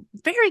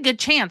very good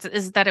chance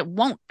is that it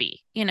won't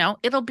be.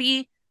 It'll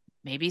be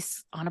maybe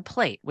on a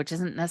plate, which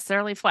isn't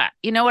necessarily flat.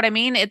 You know what I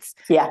mean?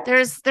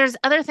 There's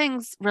other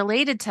things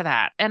related to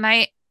that. And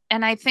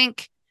I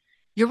think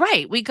you're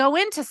right. We go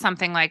into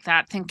something like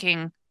that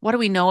thinking, what do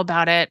we know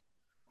about it?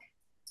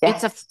 Yeah.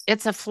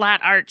 It's a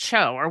flat art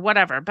show or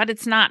whatever, but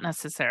it's not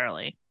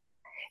necessarily.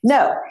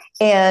 No.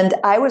 And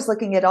I was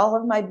looking at all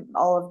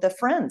of the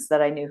friends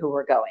that I knew who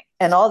were going,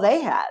 and all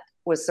they had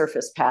was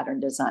surface pattern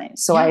design.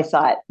 So I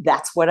thought,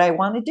 that's what I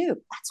want to do.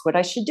 That's what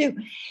I should do.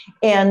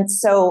 And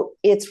so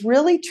it's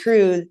really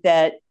true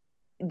that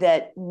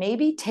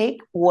maybe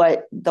take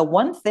the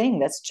one thing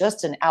that's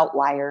just an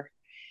outlier,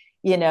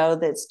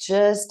 that's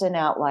just an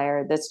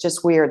outlier, that's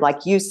just weird,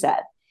 like you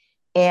said.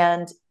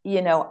 And,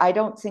 I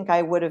don't think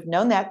I would have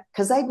known that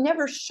because I'd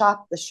never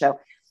shopped the show.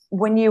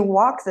 When you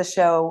walk the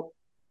show,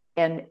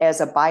 and as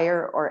a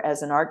buyer or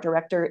as an art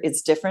director,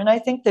 it's different, I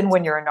think, than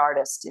when you're an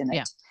artist in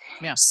it.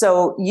 Yeah.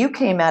 So you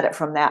came at it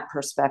from that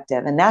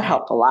perspective, and that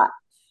helped a lot.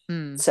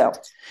 So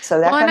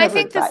that kind of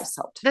advice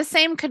helped. The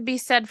same could be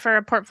said for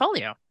a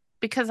portfolio,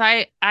 because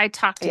I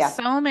talk to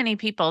so many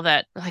people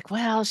that like,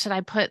 well, should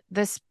I put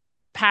this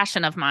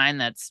passion of mine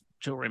that's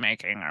jewelry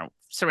making or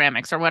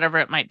ceramics or whatever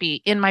it might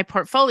be in my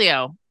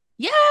portfolio?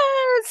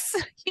 Yes,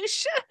 you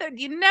should.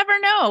 You never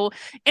know.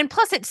 And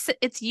plus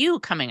it's you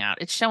coming out.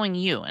 It's showing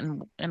you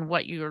and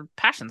what your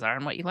passions are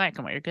and what you like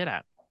and what you're good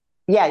at.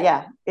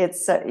 Yeah.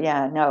 It's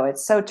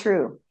it's so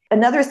true.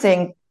 Another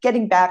thing,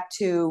 getting back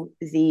to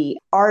the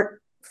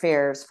art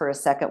fairs for a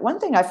second, one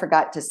thing I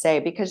forgot to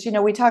say, because,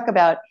 we talk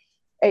about,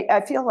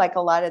 I feel like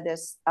a lot of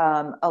this,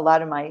 a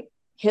lot of my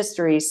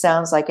history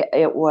sounds like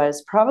it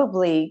was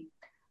probably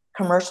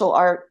commercial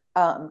art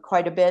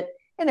quite a bit,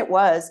 and it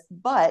was,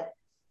 but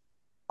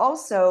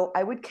also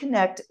I would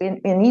connect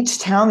in each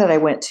town that I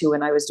went to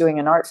when I was doing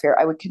an art fair,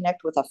 I would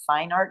connect with a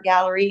fine art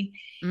gallery.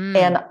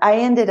 And I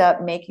ended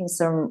up making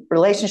some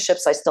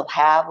relationships I still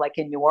have. Like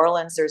in New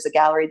Orleans, there's a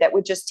gallery that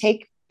would just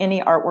take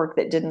any artwork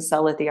that didn't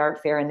sell at the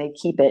art fair and they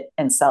keep it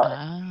and sell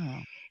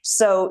it.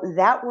 So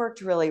that worked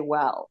really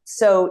well.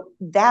 So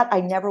that I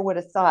never would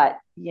have thought,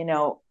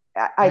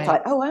 I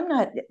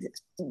thought,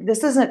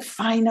 this isn't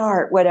fine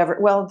art, whatever.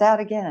 Well, that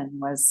again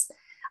was,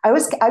 I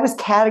was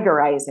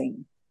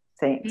categorizing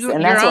things,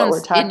 and that's what we're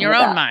talking about. In your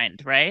own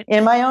mind, right?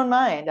 In my own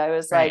mind, I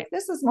was like,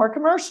 this is more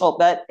commercial,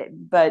 but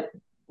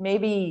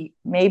maybe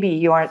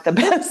you aren't the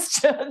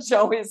best judge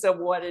always of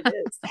what it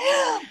is,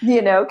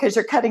 because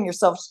you're cutting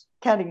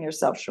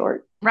yourself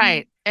short.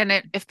 Right. And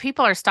if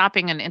people are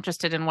stopping and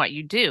interested in what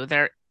you do,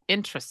 they're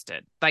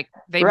interested, like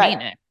they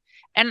mean it.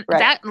 And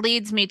that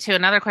leads me to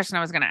another question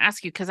I was going to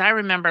ask you, because I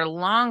remember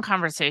long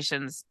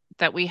conversations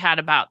that we had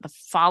about the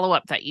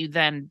follow-up that you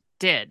then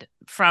did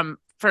for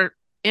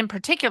in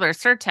particular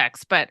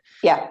Surtex. But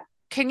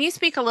can you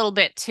speak a little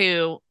bit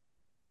to,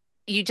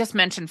 you just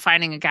mentioned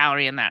finding a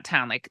gallery in that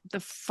town, like the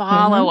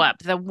follow-up,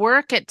 the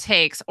work it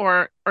takes,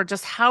 or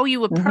just how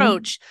you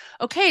approach,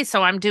 okay,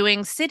 so I'm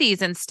doing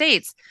cities and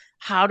states.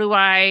 How do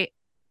I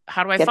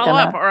follow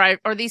up?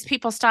 Or these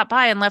people stop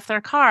by and left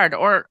their card,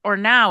 or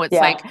now it's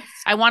like,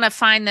 I want to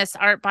find this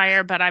art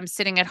buyer, but I'm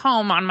sitting at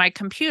home on my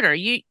computer.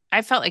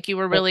 I felt like you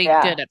were really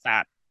good at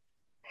that.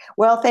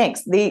 Well,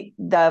 thanks.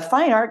 The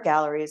fine art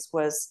galleries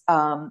was,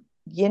 I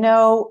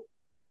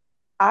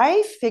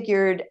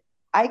figured,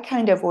 I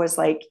kind of was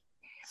like,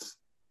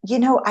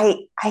 I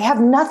have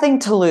nothing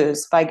to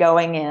lose by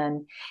going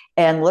in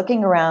and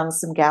looking around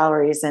some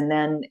galleries and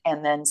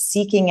then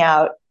seeking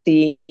out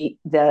the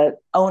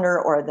owner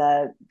or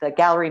the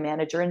gallery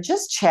manager and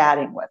just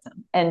chatting with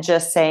them and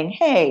just saying,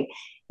 hey,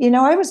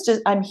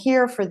 I'm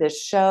here for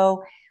this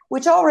show,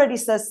 which already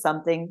says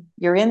something.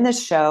 You're in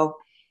this show.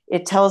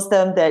 It tells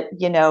them that,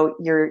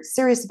 you're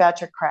serious about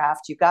your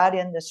craft. You got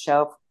in this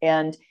show,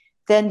 and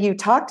then you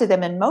talk to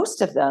them, and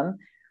most of them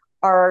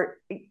are,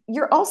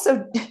 you're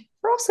also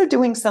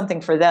doing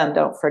something for them.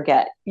 Don't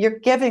forget, you're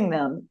giving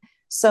them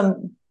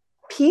some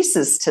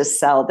pieces to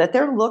sell that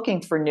they're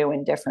looking for new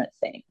and different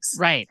things.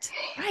 Right.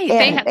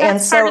 And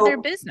that's part of their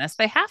so business.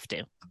 They have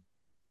to.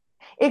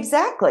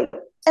 exactly.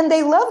 And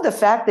they love the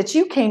fact that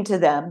you came to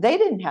them. They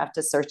didn't have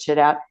to search it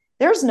out.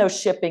 There's no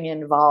shipping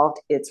involved.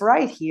 It's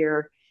right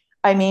here.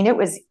 I mean,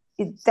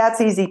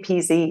 that's easy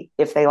peasy.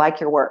 If they like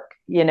your work,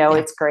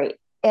 it's great.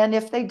 And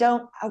if they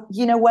don't,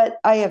 you know what?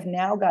 I have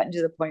now gotten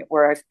to the point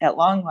where at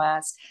long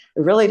last,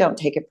 I really don't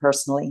take it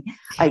personally.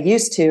 I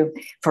used to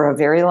for a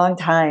very long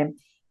time.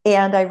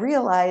 And I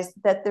realized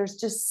that there's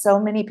just so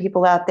many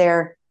people out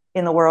there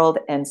in the world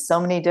and so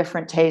many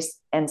different tastes,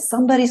 and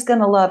somebody's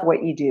going to love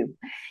what you do.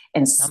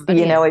 And,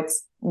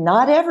 it's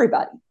not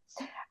everybody.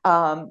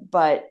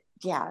 But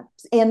yeah.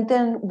 And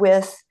then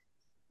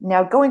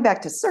now going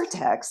back to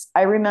Surtex,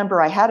 I remember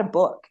I had a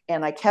book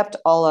and I kept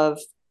all of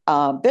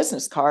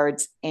business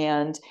cards,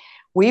 and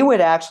we would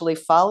actually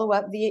follow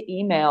up via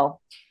email,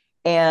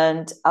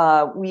 and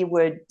we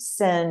would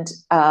send,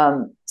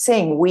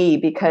 saying we,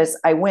 because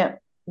I went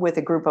with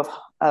a group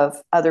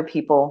of other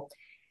people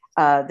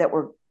that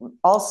were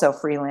also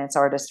freelance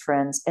artist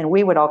friends, and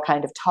we would all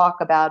kind of talk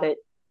about it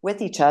with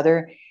each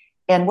other.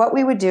 And what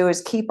we would do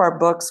is keep our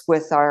books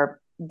with our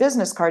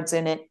business cards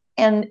in it,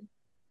 and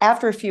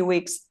after a few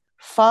weeks,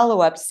 follow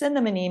up, send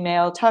them an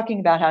email talking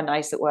about how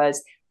nice it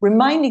was,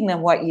 reminding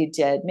them what you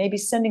did, maybe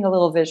sending a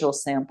little visual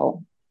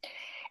sample,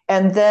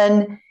 and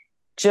then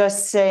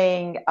just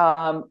saying,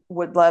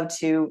 would love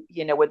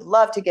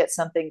to get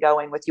something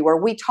going with you. Or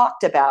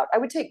I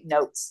would take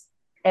notes.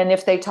 And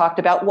if they talked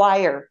about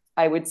wire,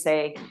 I would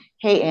say,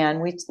 hey, Anne,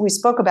 we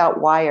spoke about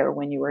wire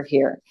when you were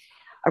here.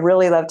 I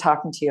really love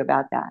talking to you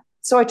about that.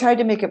 So I tried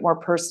to make it more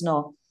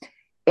personal.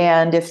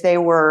 And if they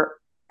were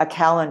a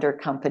calendar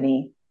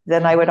company,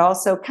 then I would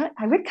also kind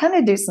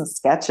of do some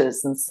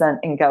sketches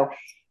and go,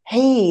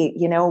 hey,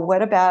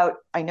 what about,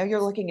 I know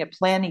you're looking at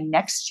planning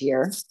next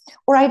year,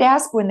 or I'd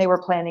ask when they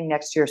were planning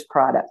next year's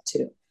product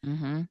too.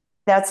 Mm-hmm.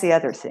 That's the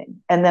other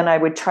thing. And then I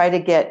would try to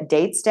get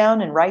dates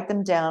down and write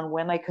them down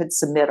when I could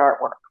submit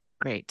artwork.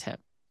 Great tip.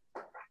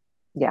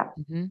 Yeah.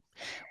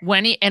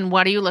 Mm-hmm. And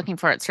what are you looking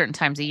for at certain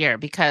times of year?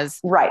 Because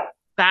right.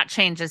 that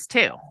changes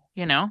too,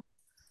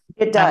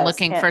 It does. I'm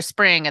looking for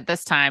spring at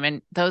this time.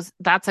 And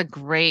that's a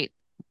great,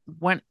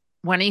 when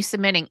are you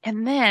submitting?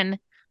 And then,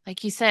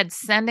 like you said,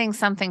 sending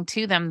something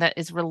to them that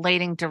is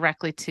relating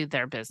directly to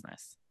their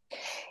business.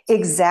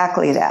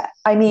 Exactly that.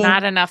 I mean,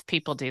 not enough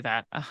people do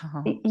that.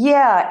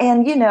 Yeah.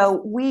 And,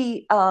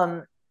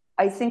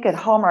 I think at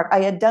Hallmark,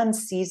 I had done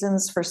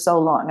seasons for so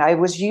long. I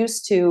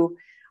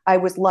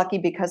was lucky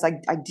because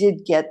I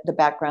did get the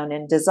background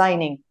in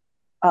designing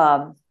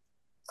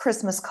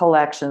Christmas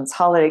collections,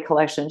 holiday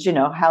collections,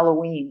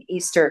 Halloween,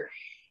 Easter.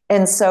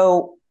 And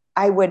so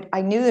I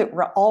knew it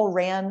all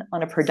ran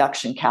on a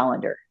production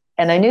calendar.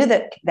 And I knew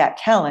that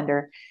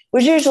calendar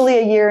was usually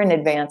a year in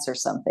advance or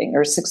something,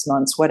 or 6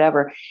 months,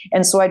 whatever.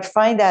 And so I'd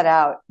find that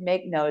out,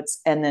 make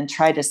notes, and then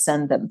try to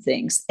send them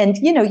things. And,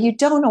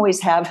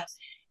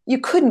 you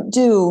couldn't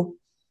do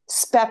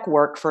spec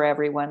work for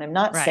everyone. I'm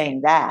not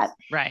saying that.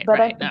 Right.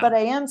 But No. I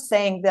am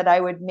saying that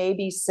I would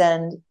maybe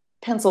send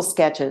pencil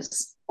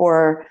sketches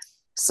or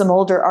some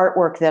older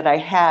artwork that I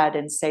had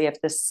and say,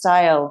 if the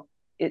style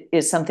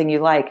is something you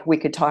like, we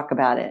could talk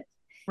about it.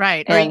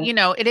 Right. And,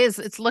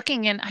 it's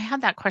looking in. I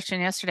had that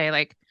question yesterday,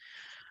 like,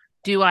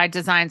 do I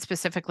design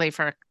specifically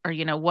for, or,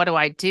 what do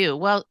I do?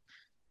 Well,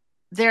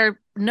 they're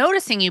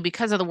noticing you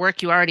because of the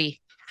work you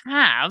already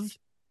have.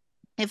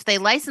 If they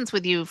license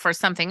with you for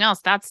something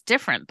else, that's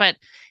different. But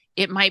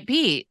it might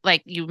be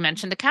like you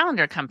mentioned a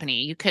calendar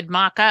company. You could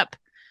mock up,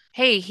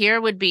 hey, here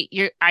would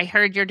be I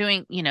heard you're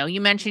doing,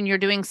 you mentioned you're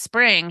doing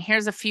spring.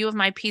 Here's a few of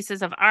my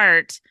pieces of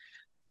art.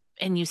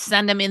 And you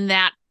send them in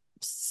that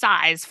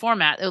size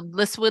format.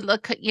 This would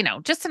look,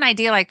 just an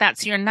idea like that.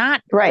 So you're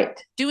not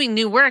doing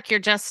new work. You're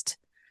just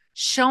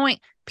showing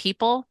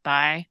people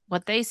by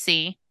what they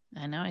see.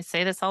 I know I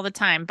say this all the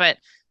time, but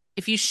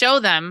if you show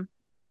them,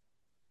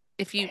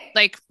 if you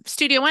like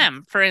Studio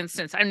M, for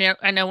instance, I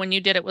know when you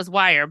did it was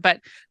wire,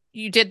 but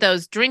you did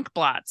those drink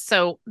blots.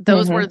 So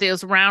those were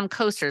those round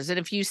coasters. And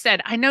if you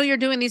said, I know you're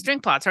doing these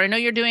drink blots, or I know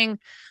you're doing,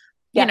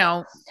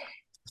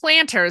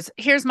 planters,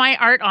 here's my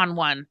art on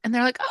one. And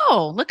they're like,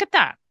 oh, look at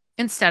that,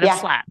 instead of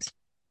flat.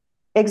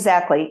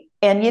 Exactly.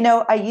 And,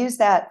 I use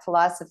that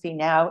philosophy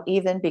now,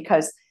 even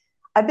because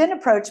I've been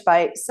approached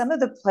by some of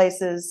the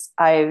places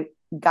I've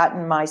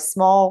gotten my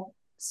small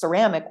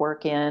ceramic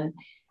work in.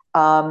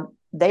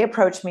 They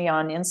approach me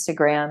on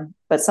Instagram,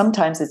 but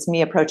sometimes it's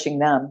me approaching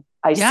them.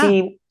 I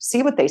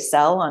see what they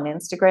sell on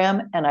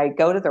Instagram, and I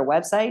go to their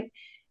website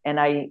and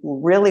I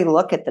really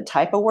look at the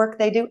type of work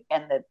they do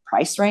and the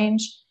price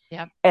range.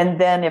 Yep. And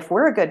then if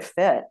we're a good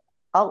fit,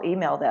 I'll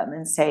email them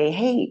and say,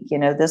 hey,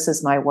 this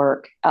is my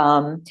work.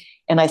 And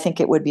and I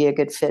think it would be a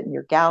good fit in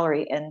your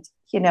gallery. And,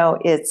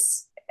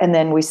 and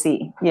then we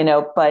see,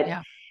 but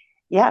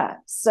yeah.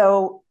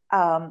 So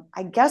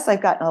I guess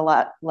I've gotten a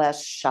lot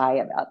less shy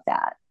about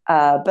that.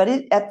 But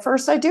at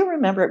first I do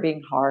remember it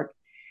being hard.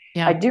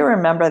 Yeah. I do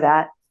remember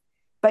that.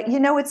 But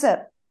it's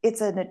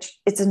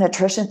a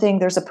nutrition thing.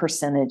 There's a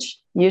percentage.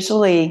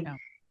 Usually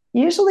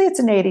it's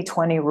an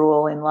 80-20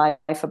 rule in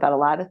life about a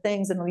lot of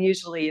things. And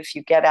usually if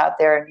you get out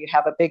there and you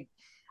have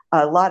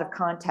a lot of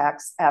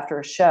contacts after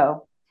a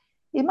show,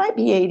 it might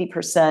be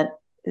 80%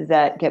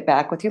 that get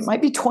back with you. It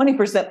might be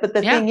 20%. But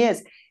the thing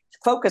is,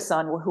 focus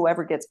on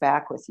whoever gets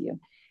back with you.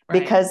 Right.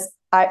 Because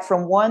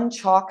from one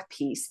chalk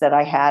piece that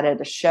I had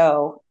at a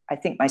show, I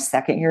think my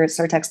second year at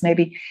Surtex,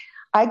 maybe,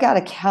 I got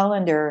a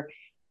calendar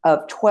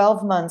of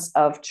 12 months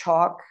of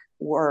chalk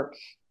work,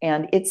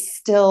 and it's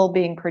still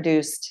being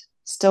produced,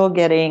 still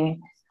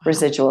getting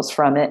residuals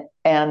from it.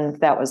 And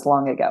that was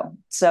long ago.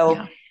 So,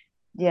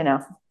 who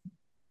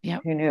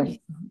knew?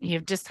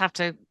 You just have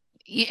to,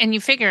 and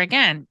you figure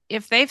again,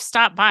 if they've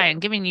stopped by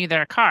and given you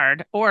their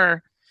card,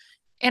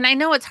 and I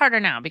know it's harder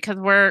now because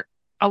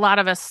a lot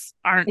of us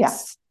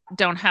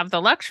don't have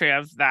the luxury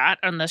of that,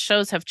 and the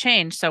shows have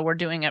changed. So we're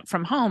doing it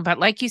from home. But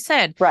like you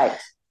said, right.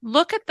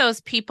 Look at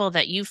those people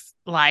that you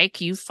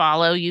you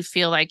follow, you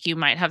feel like you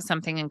might have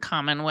something in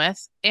common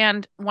with.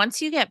 And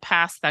once you get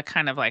past that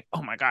kind of like,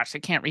 oh my gosh, I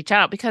can't reach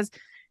out, because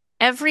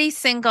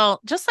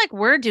just like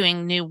we're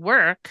doing new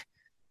work,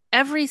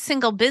 every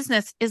single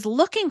business is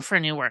looking for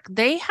new work.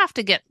 They have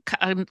to get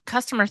a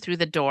customer through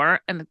the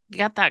door and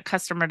get that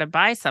customer to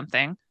buy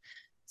something.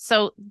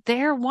 So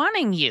they're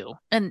wanting you,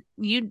 and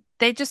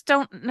they just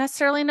don't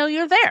necessarily know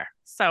you're there.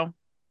 So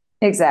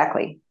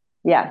exactly.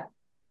 Yeah.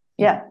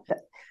 Yeah.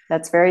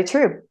 That's very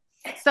true.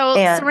 So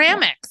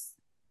ceramics.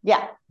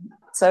 Yeah.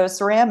 So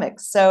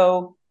ceramics.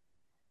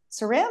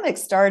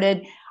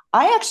 Started,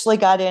 I actually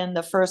got in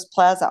the first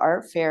Plaza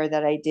Art Fair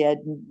that I did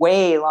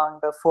way long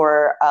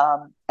before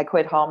I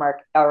quit Hallmark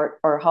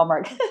or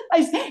Hallmark.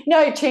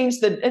 I changed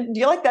do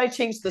you like that I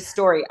changed the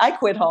story? I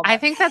quit Hallmark. I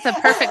think that's a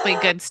perfectly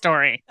good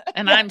story,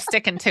 and I'm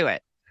sticking to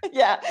it.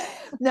 Yeah.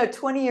 No,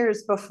 20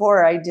 years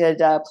before I did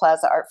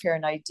Plaza Art Fair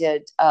and I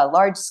did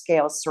large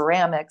scale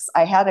ceramics,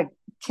 I had a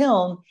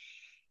kiln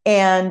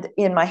and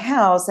in my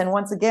house. And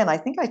once again, I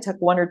think I took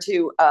one or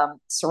two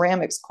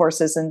ceramics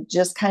courses and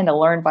just kind of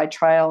learned by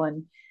trial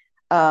and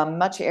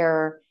much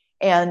error.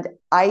 And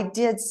I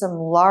did some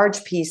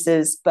large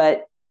pieces,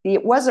 but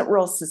it wasn't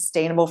real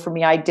sustainable for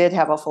me. I did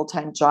have a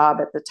full-time job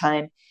at the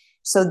time.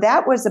 So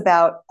that was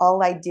about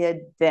all I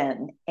did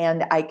then.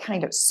 And I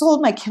kind of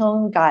sold my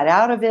kiln, got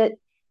out of it.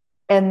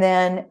 And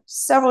then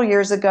several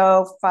years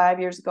ago, 5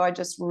 years ago, I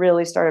just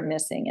really started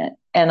missing it.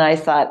 And I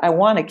thought, I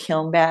want to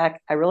kiln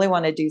back. I really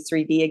want to do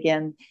 3D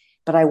again,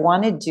 but I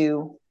want to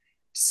do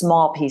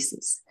small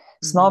pieces,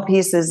 small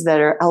pieces that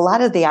are, a lot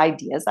of the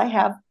ideas I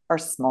have are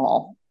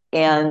small.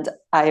 And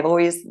I've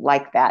always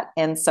liked that.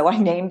 And so I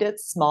named it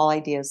Small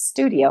Ideas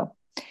Studio.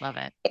 Love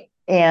it.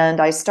 And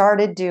I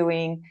started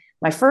doing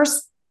my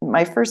first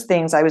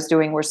things I was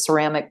doing were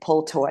ceramic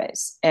pull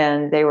toys.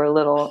 And they were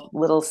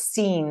little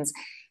scenes,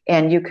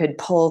 and you could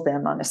pull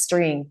them on a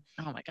string.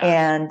 Oh my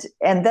gosh.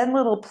 And then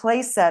little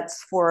play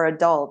sets for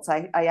adults.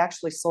 I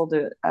actually sold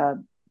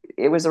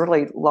it was a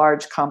really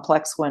large,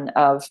 complex one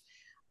of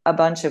a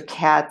bunch of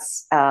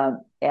cats at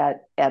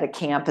a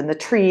camp, and the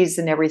trees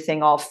and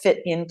everything all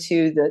fit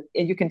into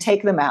you can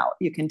take them out.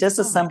 You can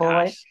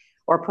disassemble it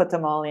or put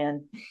them all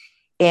in.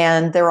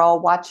 And they're all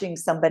watching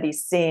somebody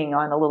sing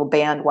on a little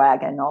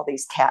bandwagon, all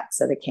these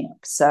cats at a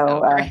camp. So,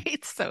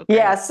 great. So great.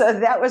 Yeah, so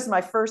that was my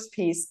first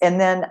piece. And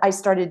then I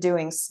started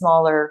doing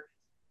smaller,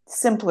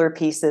 simpler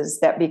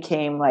pieces that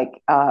became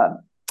like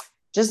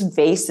just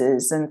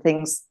vases and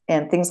things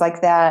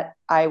like that.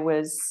 I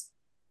was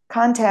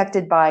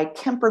contacted by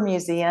Kemper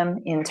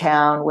Museum in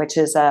town, which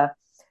is a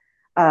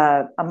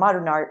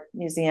modern art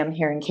museum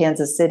here in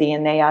Kansas City.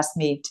 And they asked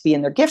me to be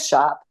in their gift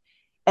shop.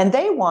 And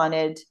they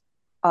wanted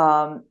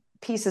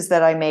pieces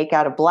that I make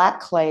out of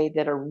black clay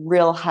that are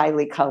real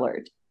highly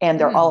colored, and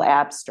they're all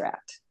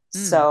abstract.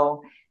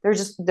 So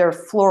they're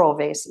floral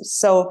vases.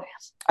 So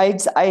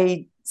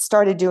I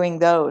started doing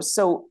those.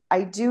 So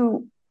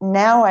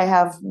now I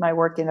have my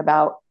work in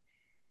about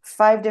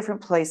 5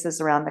 different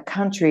places around the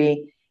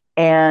country,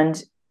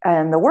 and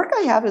the work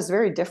I have is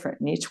very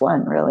different in each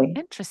one, really.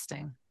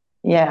 Interesting.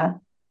 Yeah.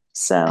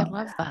 So I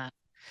love that.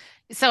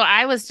 So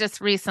I was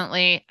just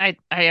recently, I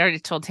already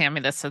told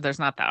Tammy this, so there's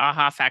not the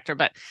aha factor,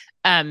 but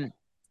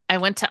I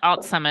went to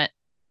Alt Summit,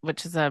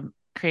 which is a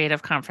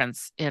creative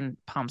conference in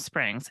Palm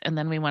Springs. And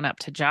then we went up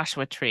to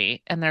Joshua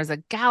Tree, and there's a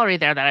gallery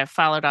there that I've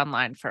followed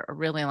online for a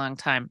really long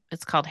time.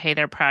 It's called Hey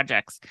There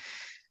Projects.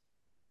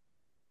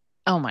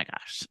 Oh my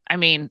gosh. I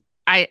mean,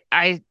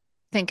 I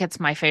think it's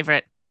my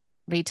favorite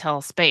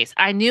retail space.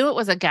 I knew it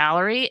was a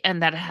gallery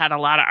and that it had a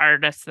lot of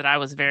artists that I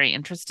was very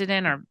interested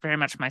in, or very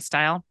much my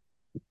style,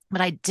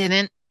 but I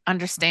didn't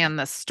understand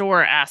the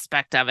store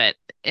aspect of it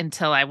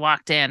until I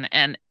walked in,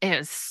 and it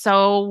was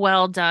so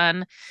well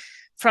done.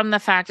 From the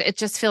fact it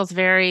just feels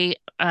very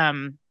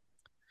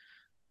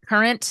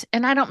current,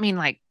 and I don't mean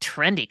like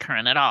trendy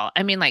current at all.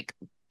 I mean like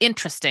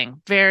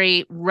interesting,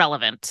 very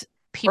relevant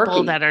people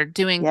Quirky. that are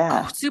doing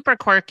Yeah. super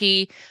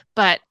quirky,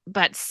 but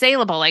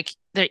saleable. Like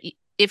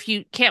if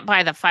you can't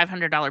buy the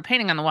 $500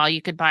 painting on the wall,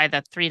 you could buy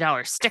the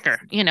 $3 sticker.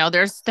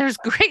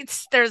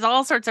 There's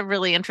all sorts of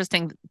really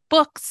interesting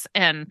books,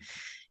 and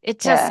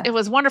Yeah. it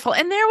was wonderful.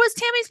 And there was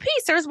Tammy's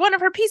piece. There was one of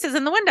her pieces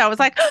in the window. I was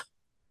like, oh,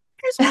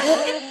 there's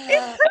one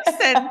in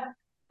person.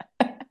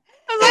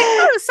 I was like,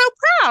 oh, so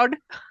proud.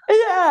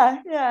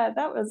 Yeah,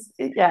 that was,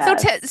 So yeah.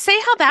 say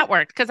how that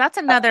worked, because that's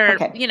another,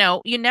 Okay.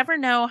 you never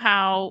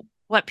know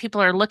what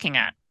people are looking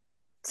at.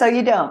 So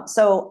you don't.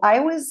 So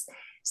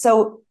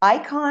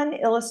Icon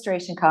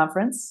Illustration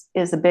Conference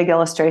is a big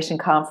illustration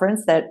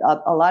conference that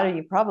a lot of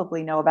you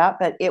probably know about,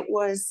 but it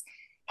was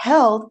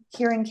held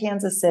here in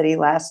Kansas City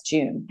last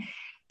June.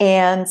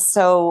 And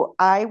so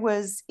I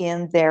was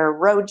in their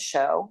road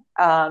show,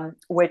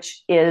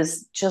 which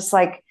is just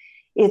like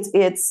it's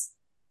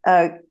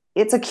a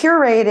it's a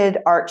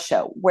curated art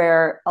show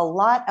where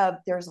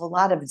there's a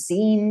lot of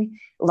zine,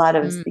 a lot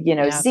of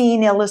Yeah,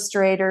 zine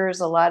illustrators,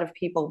 a lot of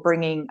people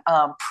bringing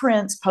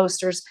prints,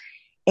 posters,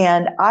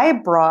 and I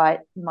brought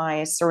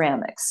my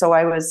ceramics. So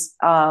I was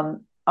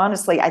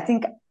honestly, I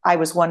think I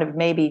was one of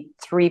maybe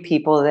three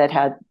people that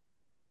had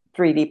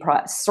 3D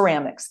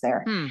ceramics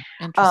there.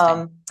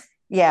 interesting.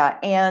 Yeah,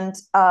 and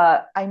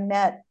I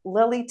met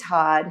Lily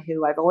Todd,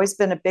 who I've always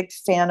been a big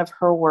fan of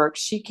her work.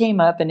 She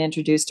came up and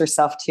introduced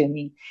herself to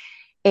me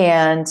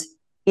and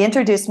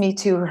introduced me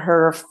to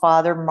her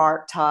father,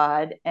 Mark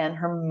Todd, and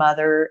her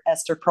mother,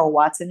 Esther Pearl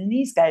Watson. And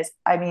these guys,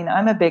 I mean,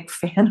 I'm a big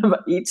fan of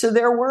each of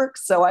their work.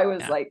 So I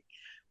was like,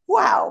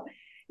 wow,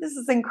 this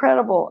is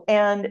incredible.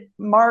 And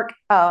Mark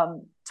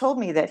told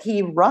me that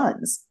he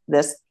runs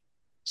this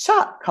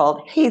shop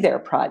called Hey There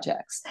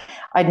Projects.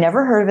 I'd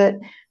never heard of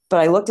it, but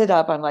I looked it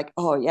up. I'm like,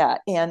 oh yeah.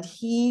 And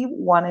he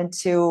wanted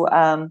to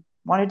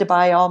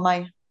buy all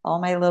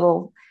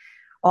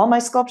my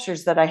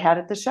sculptures that I had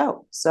at the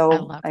show. I So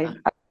love I that.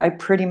 I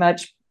pretty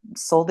much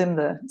sold him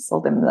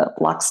the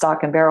lock,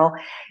 stock, and barrel,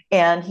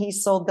 and he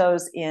sold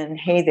those in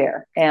Hey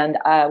There. And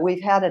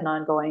we've had an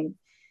ongoing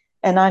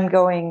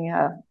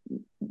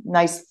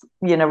nice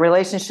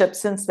relationship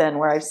since then,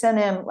 where I've sent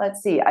him.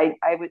 Let's see, I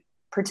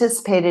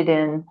participated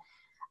in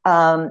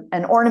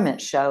an ornament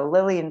show.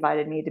 Lily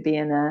invited me to be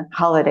in a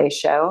holiday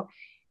show,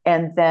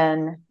 and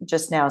then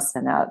just now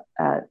sent out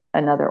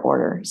another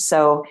order.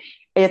 So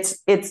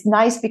it's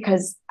nice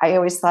because I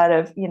always thought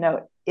of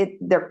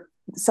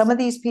some of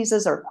these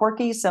pieces are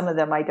quirky. Some of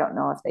them I don't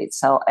know if they'd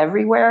sell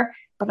everywhere,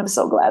 but I'm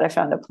so glad I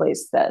found a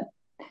place that.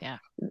 Yeah.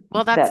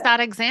 Well, that's that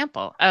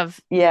example of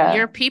Yeah.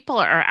 your people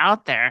are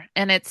out there,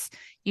 and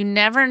you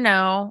never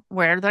know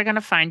where they're going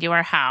to find you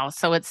or how.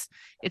 So it's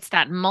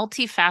that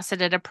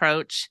multifaceted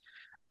approach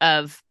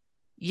of,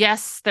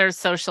 yes, there's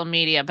social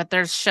media, but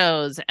there's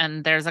shows,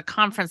 and there's a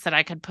conference that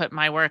I could put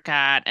my work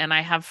at, and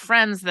I have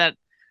friends that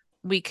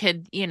we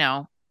could,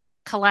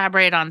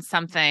 collaborate on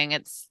something.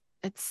 It's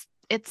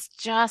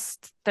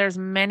just, there's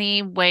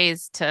many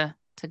ways to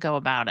go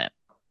about it.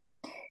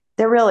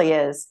 There really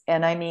is.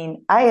 And I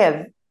mean,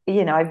 I've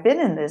been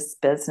in this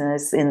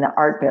business, in the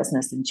art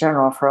business in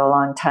general, for a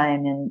long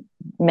time in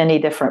many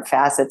different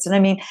facets. And I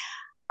mean,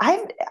 I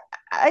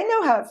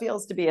know how it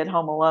feels to be at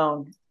home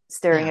alone,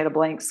 staring at a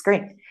blank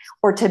screen,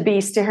 or to be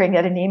staring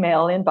at an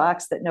email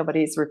inbox that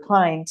nobody's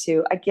replying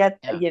to. I get,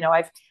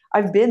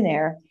 I've been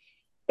there,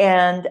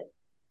 and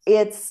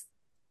it's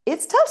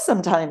tough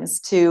sometimes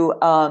to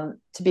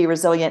be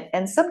resilient.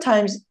 And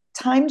sometimes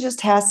time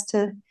just has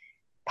to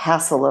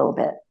pass a little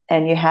bit,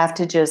 and you have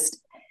to just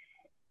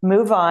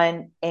move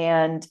on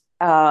and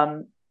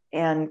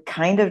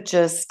kind of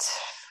just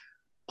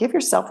give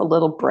yourself a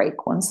little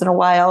break once in a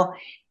while.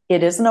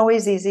 It isn't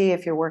always easy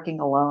if you're working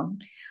alone,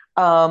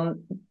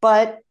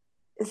 but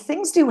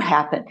things do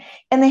happen,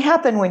 and they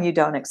happen when you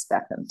don't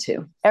expect them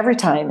to. Every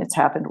time it's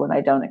happened when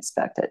I don't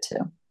expect it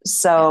to.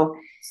 So,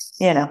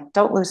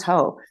 don't lose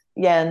hope.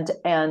 And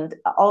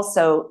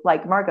also,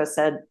 like Margot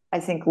said, I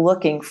think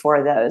looking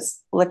for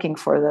those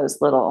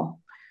little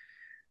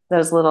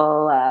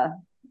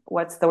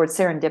what's the word,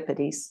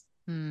 serendipities.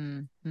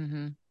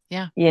 Mm-hmm.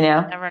 Yeah. You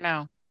Never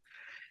know.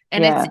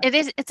 And Yeah.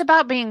 it's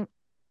about being,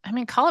 I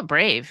mean, call it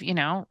brave,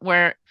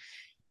 where,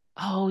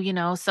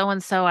 so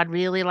and so, I'd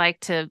really like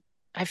to,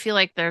 I feel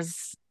like their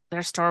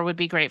store would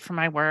be great for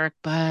my work,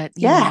 but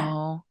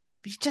you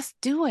just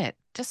do it.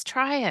 Just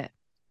try it.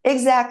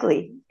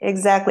 Exactly.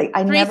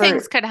 Three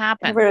things could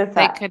happen. Never They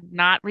thought. could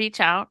not reach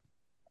out,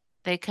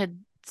 they could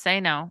say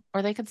no,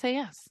 or they could say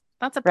yes.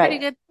 That's a pretty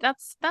Right. good,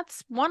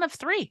 that's one of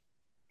three.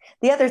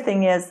 The other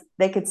thing is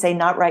they could say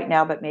not right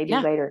now, but maybe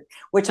later,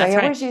 which I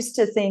always used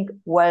to think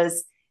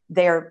was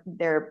they're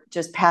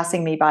just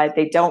passing me by.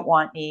 They don't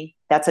want me.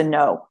 That's a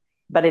no,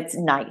 but it's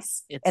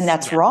nice. And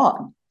that's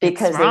wrong,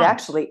 because it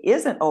actually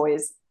isn't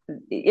always.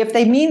 If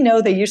they mean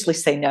no, they usually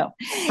say no.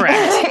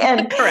 Correct.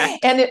 and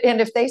Correct. and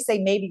if they say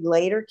maybe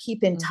later,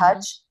 keep in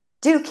touch.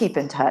 Do keep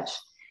in touch,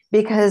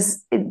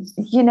 because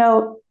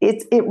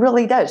it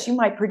really does. You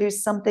might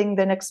produce something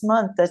the next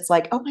month that's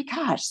like, oh my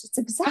gosh, that's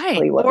Right.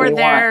 exactly what Or we want.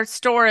 their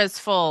store is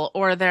full,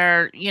 or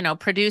they're,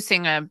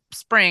 producing a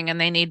spring and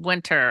they need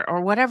winter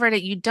or whatever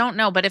you don't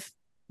know. But if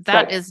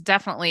that Right. is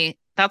definitely,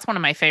 that's one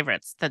of my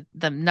favorites,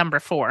 the number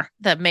 4,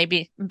 the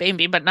maybe,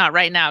 but not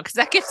right now, because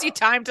that gives you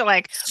time to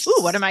like,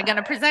 ooh, what am I going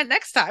to present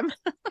next time?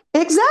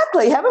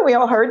 Exactly. Haven't we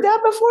all heard that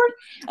before?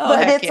 Oh,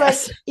 But heck it's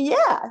like, yes.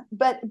 yeah,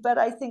 but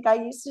I think I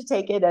used to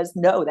take it as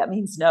no, that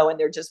means no, and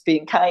they're just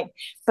being kind.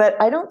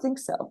 But I don't think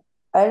so.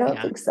 I don't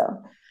Yeah. think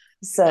so.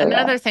 So yeah.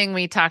 Another thing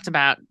we talked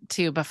about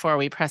too before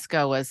we press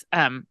go was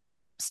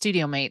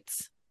studio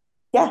mates.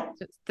 Yeah.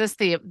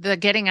 The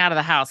getting out of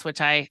the house, which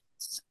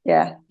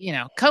Yeah.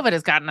 COVID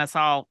has gotten us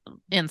all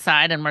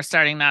inside and we're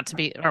starting not to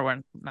be, or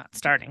we're not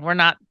starting. We're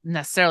not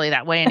necessarily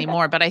that way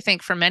anymore. But I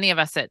think for many of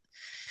us,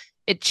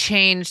 it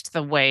changed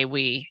the way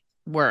we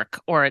work,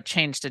 or it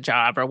changed a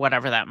job or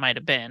whatever that might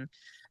have been.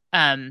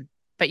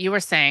 But you were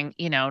saying,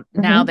 now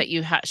Mm-hmm. that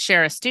you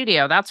share a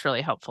studio, that's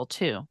really helpful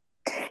too.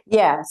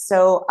 Yeah.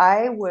 So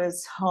I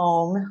was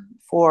home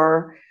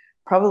for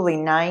probably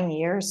 9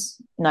 years,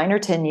 9 or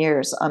 10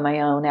 years on my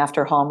own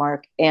after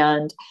Hallmark.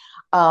 And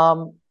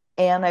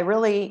I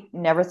really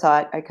never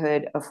thought I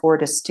could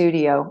afford a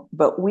studio,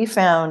 but we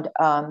found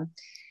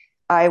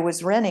I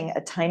was renting a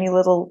tiny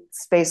little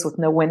space with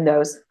no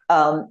windows,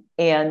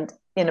 and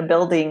in a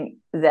building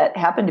that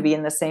happened to be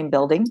in the same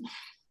building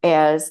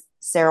as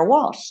Sarah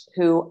Walsh,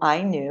 who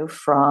I knew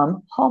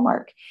from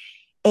Hallmark.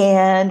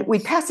 And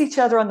we'd pass each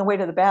other on the way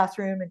to the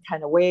bathroom and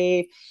kind of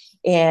wave.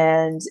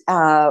 And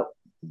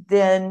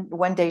then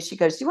one day she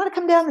goes, "Do you want to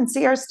come down and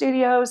see our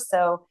studio?"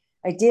 So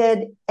I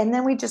did. And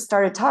then we just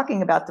started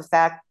talking about the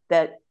fact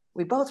that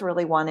we both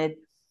really wanted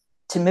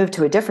to move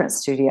to a different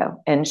studio.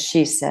 And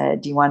she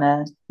said, "Do you want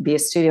to be a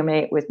studio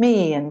mate with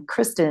me and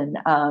Kristen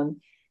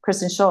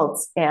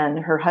Schultz and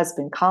her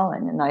husband,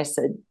 Colin?" And I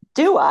said,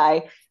 "Do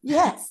I?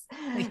 Yes,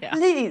 Yeah.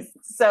 please."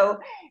 So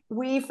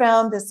we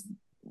found this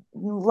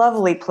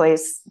lovely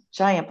place,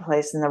 giant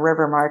place in the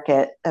River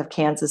Market of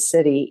Kansas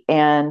City.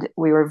 And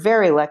we were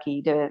very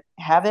lucky to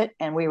have it.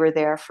 And we were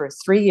there for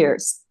 3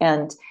 years.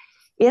 And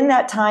in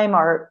that time,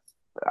 our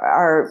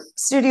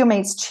studio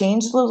mates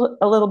changed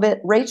a little bit.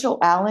 Rachel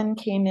Allen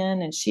came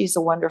in, and she's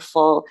a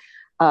wonderful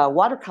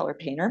watercolor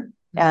painter.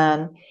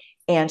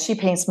 And she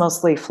paints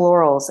mostly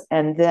florals.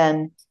 And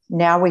then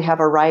now we have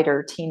a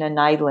writer, Tina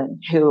Neidlin,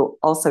 who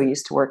also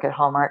used to work at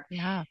Hallmark.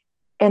 Yeah.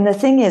 And the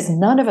thing is,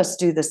 none of us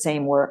do the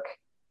same work.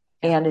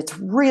 Yeah. And it's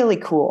really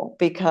cool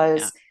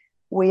because Yeah.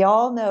 we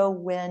all know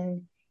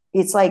when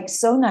it's like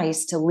so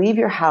nice to leave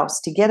your house,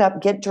 to get up,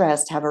 get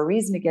dressed, have a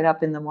reason to get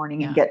up in the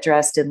morning and Yeah. get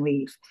dressed and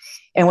leave.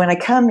 And when I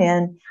come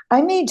in,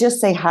 I may just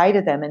say hi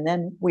to them, and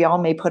then we all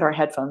may put our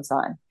headphones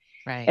on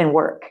Right. and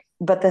work.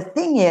 But the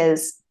thing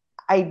is,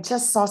 I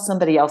just saw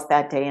somebody else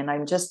that day, and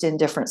I'm just in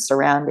different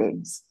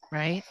surroundings.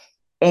 Right.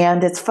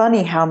 And it's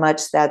funny how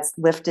much that's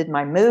lifted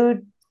my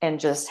mood and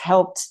just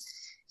helped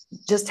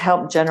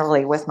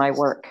generally with my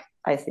work,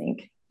 I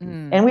think.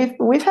 Mm, And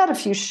we've had a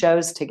few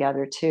shows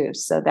together too,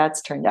 so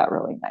that's turned out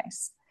really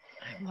nice.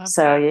 I love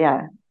So that.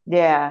 yeah,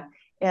 yeah,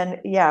 and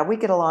yeah, we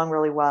get along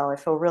really well. I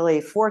feel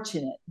really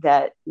fortunate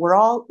that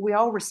we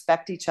all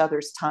respect each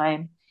other's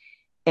time,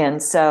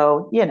 and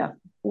so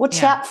we'll Yeah.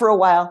 chat for a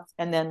while,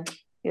 and then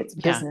it's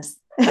Yeah. business.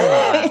 I love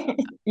that. I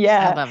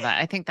Yeah, love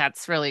that. I think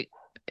that's really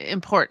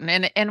important.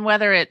 And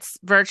whether it's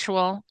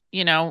virtual,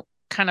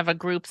 kind of a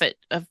group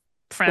of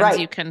friends right.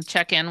 you can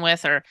check in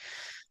with, or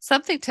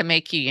something to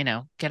make you,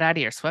 get out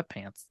of your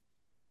sweatpants.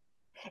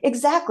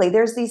 Exactly.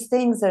 There's these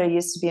things that I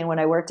used to be in when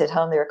I worked at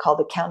home. They were called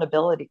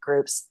accountability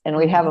groups, and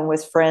we have Mm-hmm. them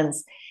with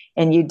friends.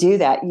 And you do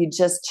that. You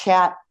just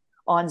chat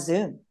on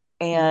Zoom,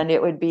 Mm-hmm. and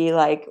it would be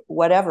like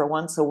whatever,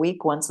 once a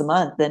week, once a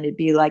month. And it'd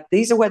be like,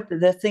 these are what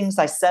the things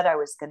I said I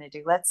was going to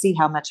do. Let's see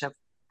how much of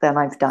them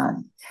I've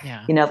done.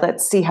 Yeah.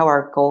 Let's see how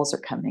our goals are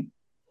coming.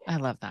 I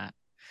love that.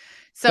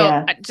 So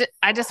Yeah.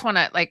 I just want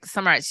to like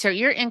summarize. So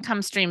your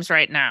income streams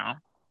right now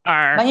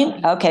are,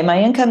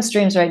 My income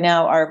streams right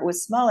now are with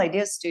Small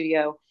Idea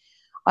Studio.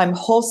 I'm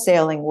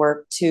wholesaling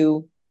work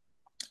to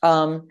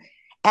um,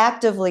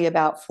 actively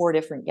about 4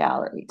 different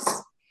galleries.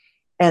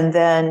 And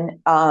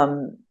then,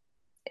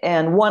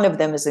 and one of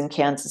them is in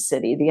Kansas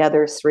City. The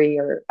other three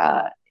are,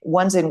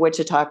 one's in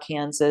Wichita,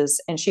 Kansas,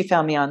 and she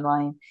found me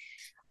online.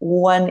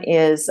 One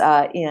is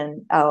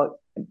oh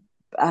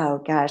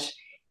gosh,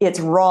 it's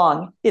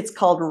Wrong. It's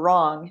called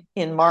Wrong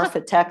in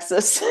Marfa,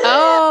 Texas.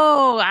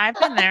 oh, I've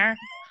been there.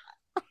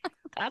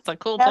 That's a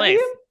cool Have place.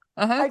 you?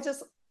 Uh-huh.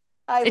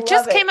 I It love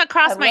just it. came I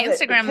across my love it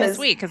Instagram this because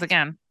week, because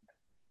again,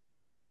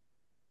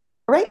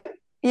 right.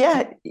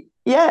 Yeah.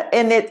 Yeah.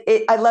 And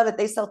I love it.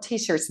 They sell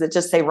t-shirts that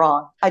just say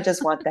Wrong. I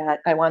just want that.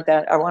 I want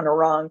that. I want a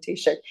Wrong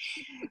t-shirt.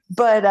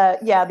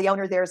 But yeah, the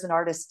owner there is an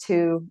artist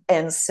too.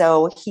 And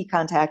so he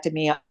contacted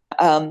me.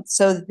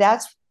 So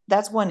that's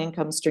one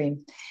income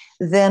stream.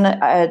 Then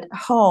at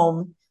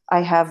home,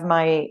 I have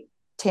my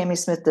Tammy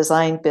Smith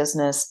design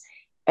business.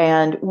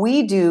 And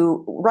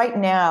right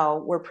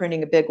now, we're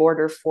printing a big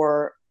order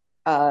for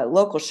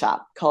local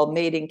shop called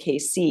Made in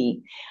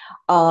KC.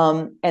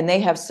 And they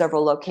have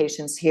several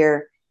locations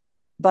here.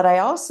 But I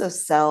also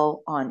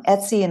sell on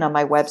Etsy and on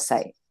my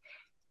website.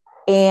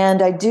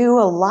 And I do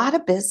a lot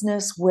of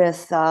business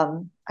with,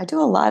 I do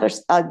a lot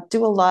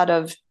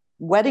of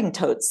wedding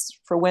totes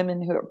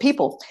for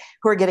people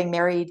who are getting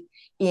married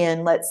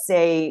in, let's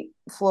say,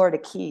 Florida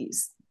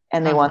Keys,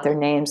 and they want their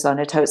names on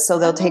a tote. So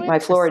they'll take my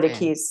Florida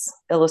Keys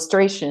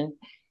illustration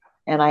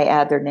and I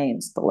add their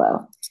names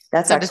below.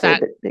 That's So actually does that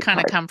the big kind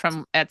of part. come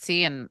from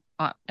Etsy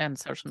and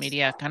social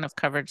media kind of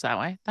coverage that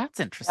way? That's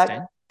interesting.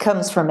 That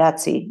comes from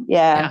Etsy.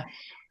 Yeah. Yeah.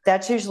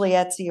 That's usually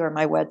Etsy or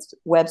my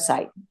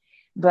website.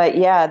 But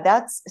yeah,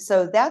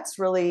 that's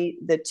really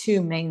the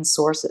two main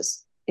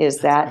sources is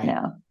That's that great.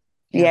 now.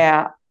 Yeah.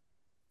 Yeah.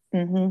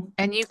 Mm-hmm.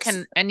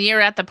 And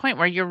you're at the point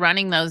where you're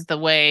running those the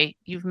way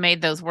you've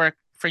made those work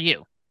for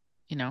you,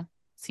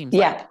 seems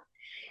Yeah. like.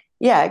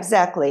 Yeah,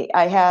 exactly.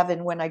 I have.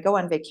 And when I go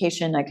on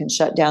vacation, I can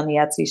shut down the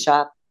Etsy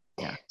shop.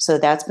 Yeah. So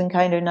that's been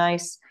kind of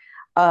nice.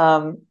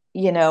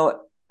 You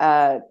know,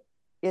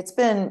 it's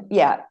been,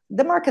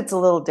 the market's a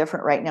little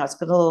different right now. It's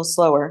been a little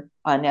slower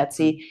on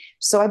Etsy. Mhm.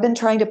 So I've been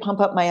trying to pump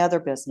up my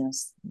other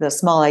business, the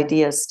Small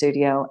Ideas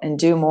Studio, and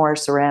do more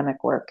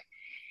ceramic work.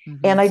 Mhm.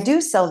 And I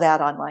do sell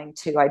that online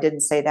too. I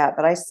didn't say that,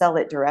 but I sell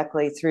it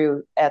directly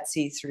through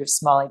Etsy, through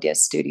Small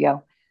Ideas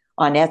Studio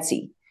on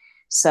Etsy.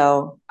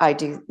 So I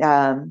do.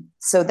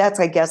 So that's,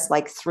 I guess,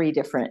 like 3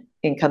 different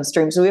income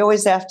streams. We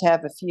always have to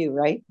have a few,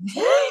 right?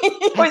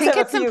 I think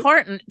it's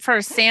important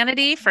for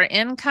sanity, for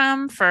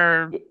income,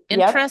 for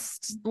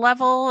interest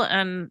level,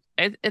 and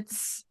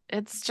it's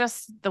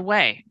just the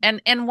way.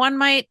 And one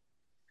might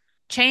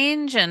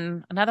change,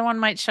 and another one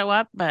might show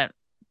up, but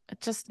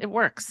it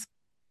works.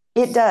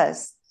 It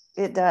does.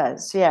 It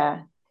does.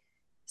 Yeah.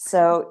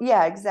 So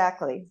yeah,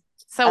 exactly.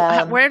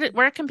 So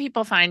where can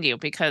people find you?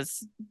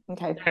 Because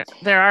okay,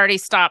 they're already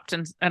stopped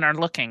and are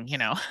looking,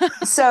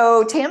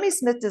 So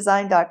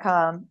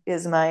TammySmithDesign.com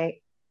is my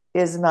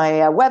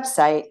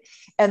website.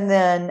 And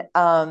then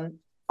on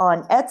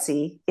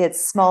Etsy,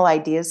 it's Small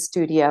Ideas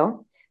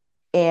Studio,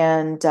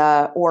 and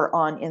or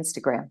on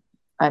Instagram,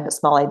 I'm a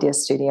Small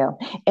Ideas Studio.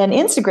 And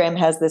Instagram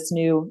has this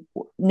new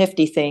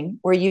nifty thing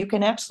where you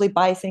can actually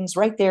buy things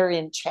right there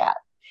in chat.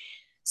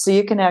 So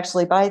you can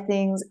actually buy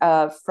things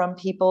from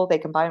people. They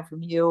can buy them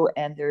from you,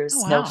 and there's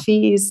no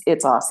fees.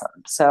 It's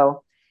awesome.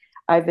 So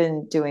I've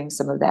been doing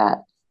some of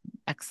that.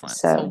 Excellent.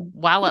 So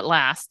while it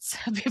lasts,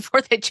 before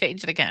they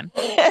change it again,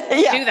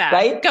 yeah, do that.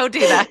 Right? Go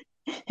do that.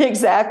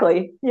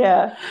 Exactly.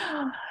 Yeah.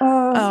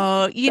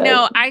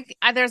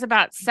 There's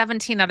about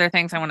 17 other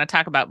things I want to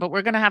talk about, but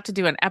we're going to have to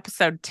do an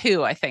episode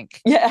 2, I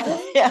think.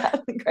 Yeah.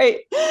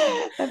 Great.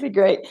 That'd be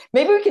great.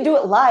 Maybe we can do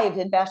it live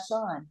in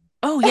Vashon.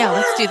 Oh yeah,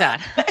 let's do that.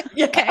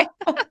 Okay.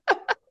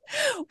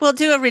 We'll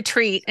do a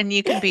retreat and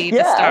you can be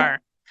the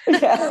star.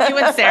 Yeah. You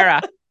and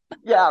Sarah.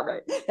 Yeah,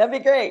 right. That'd be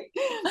great.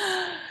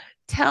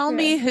 Tell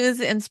me who's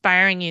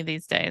inspiring you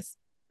these days.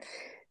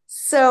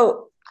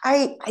 So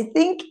I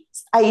think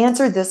I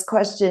answered this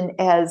question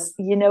as,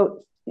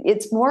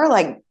 it's more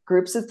like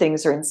groups of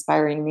things are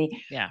inspiring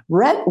me. Yeah.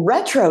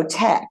 Retro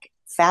tech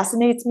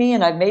fascinates me.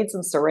 And I've made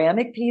some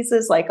ceramic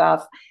pieces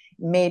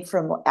they're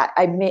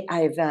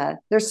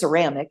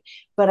ceramic,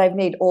 but I've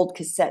made old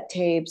cassette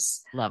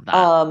tapes. Love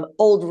that.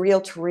 Old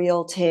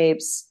reel-to-reel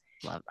tapes.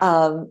 Love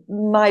that.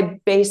 My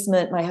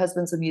basement, my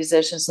husband's a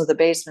musician, so the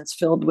basement's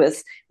filled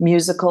with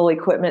musical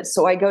equipment.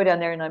 So I go down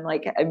there and I'm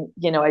like, I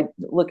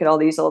look at all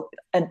these old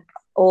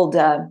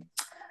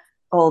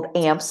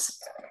amps.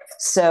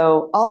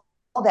 So all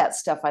that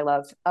stuff I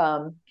love.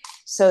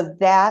 So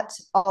that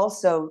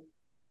also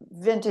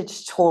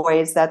vintage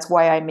toys. That's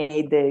why I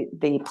made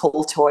the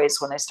pull toys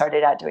when I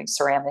started out doing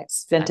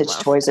ceramics. Vintage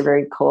toys are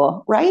very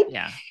cool, right?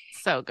 Yeah,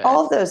 so good.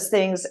 All of those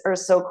things are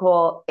so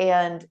cool.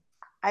 And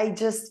I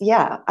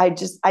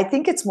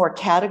think it's more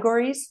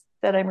categories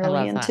that I'm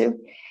really into. That.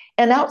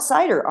 And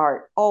outsider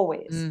art,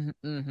 always.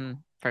 Mm-hmm,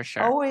 for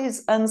sure.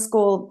 Always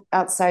unschooled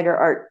outsider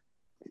art.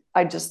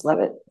 I just love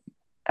it.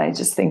 I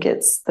just think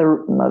it's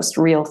the most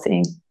real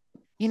thing.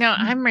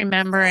 I'm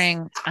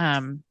remembering,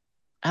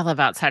 I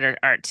love outsider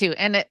art too.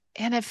 And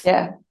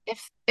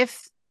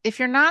if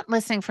you're not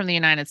listening from the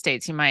United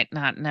States, you might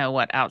not know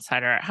what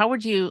outsider art. How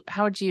would you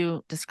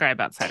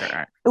describe outsider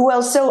art?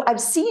 Well, so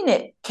I've seen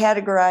it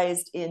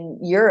categorized in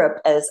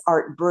Europe as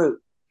art brut.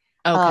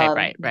 Okay,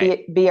 right.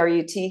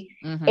 BRUT.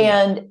 Mm-hmm,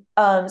 and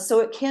so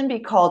it can be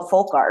called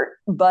folk art,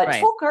 but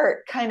folk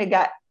art kind of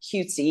got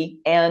cutesy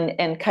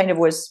and kind of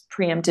was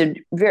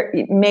preempted,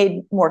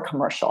 made more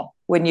commercial.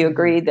 Wouldn't you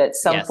agree that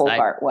some folk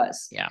art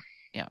was? Yeah.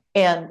 Yeah.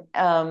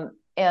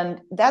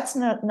 And that's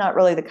not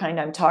really the kind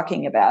I'm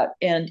talking about.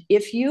 And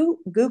if you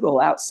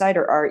Google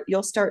outsider art,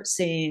 you'll start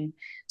seeing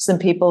some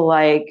people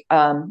like,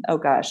 oh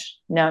gosh,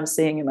 now I'm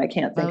seeing him. I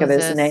can't think of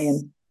his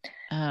name.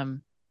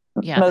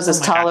 Moses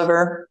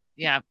Tolliver.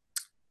 Yeah.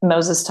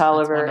 Moses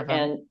Tolliver.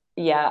 And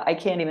I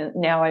can't even,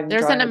 now I'm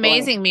There's an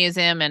amazing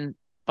museum in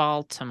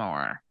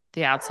Baltimore,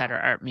 the Outsider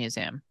Art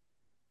Museum.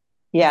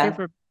 Yeah.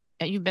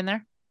 You've been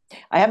there?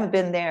 I haven't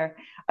been there.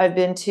 I've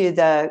been to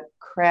the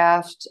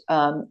craft,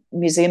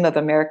 Museum of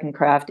American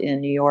Craft in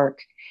New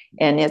York,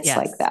 and it's Yes.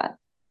 like that.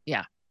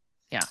 Yeah.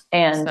 Yeah.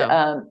 And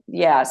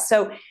So-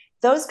 so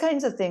those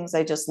kinds of things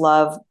I just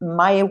love.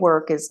 My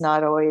work is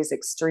not always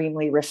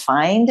extremely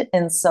refined,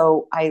 and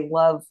so I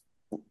love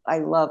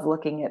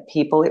looking at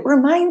people. It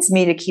reminds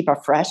me to keep a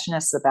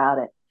freshness about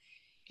it.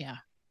 Yeah.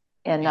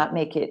 And not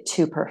make it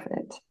too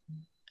perfect.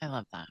 I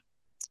love that.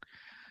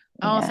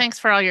 Oh, thanks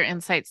for all your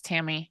insights,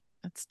 Tammy.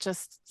 It's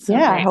just so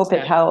I great hope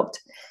it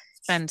helped.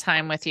 Spend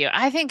time with you.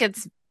 I think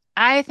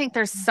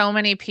there's so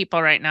many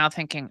people right now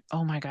thinking,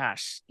 oh my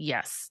gosh,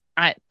 yes.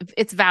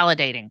 It's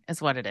validating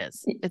is what it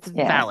is. It's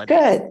validating.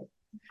 Good.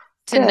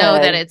 To know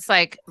that it's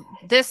like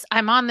this,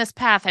 I'm on this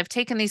path. I've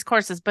taken these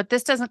courses, but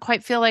this doesn't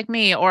quite feel like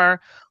me.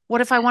 Or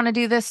what if I want to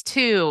do this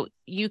too?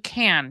 You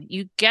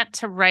get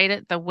to write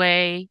it the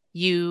way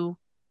you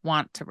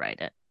want to write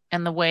it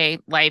and the way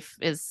life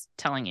is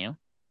telling you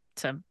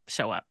to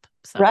show up.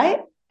 So. Right.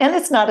 And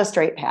it's not a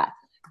straight path.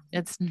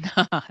 It's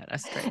not a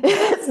straight path.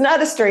 It's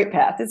not a straight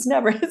path. It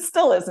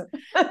still isn't.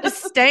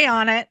 Just stay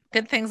on it.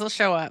 Good things will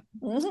show up.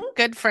 Mm-hmm.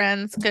 Good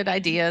friends, good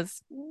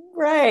ideas.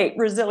 Right.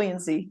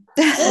 Resiliency.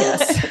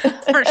 Yes,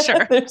 for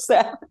sure. There's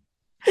that.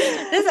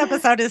 This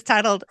episode is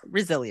titled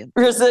Resilience.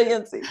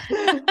 Resiliency.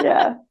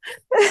 Yeah.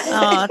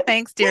 Oh,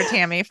 thanks, dear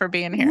Tammy, for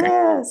being here.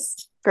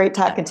 Yes. Great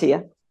talking to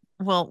you.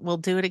 We'll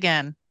do it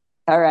again.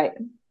 All right.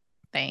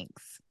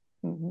 Thanks.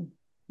 Mm-hmm.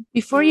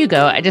 Before you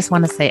go, I just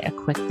want to say a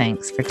quick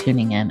thanks for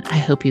tuning in. I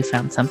hope you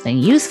found something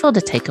useful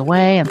to take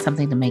away and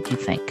something to make you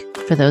think.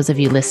 For those of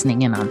you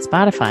listening in on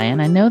Spotify,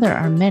 and I know there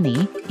are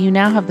many, you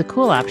now have the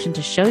cool option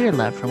to show your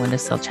love for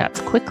Windowsill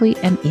Chats quickly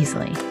and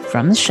easily.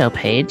 From the show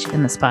page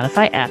in the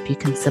Spotify app, you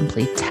can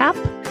simply tap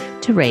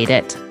to rate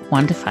it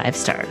 1 to 5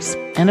 stars.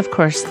 And of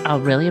course,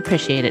 I'll really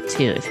appreciate it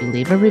too if you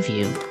leave a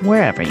review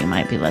wherever you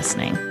might be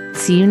listening.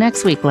 See you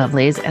next week,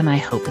 lovelies, and I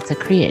hope it's a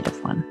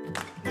creative one.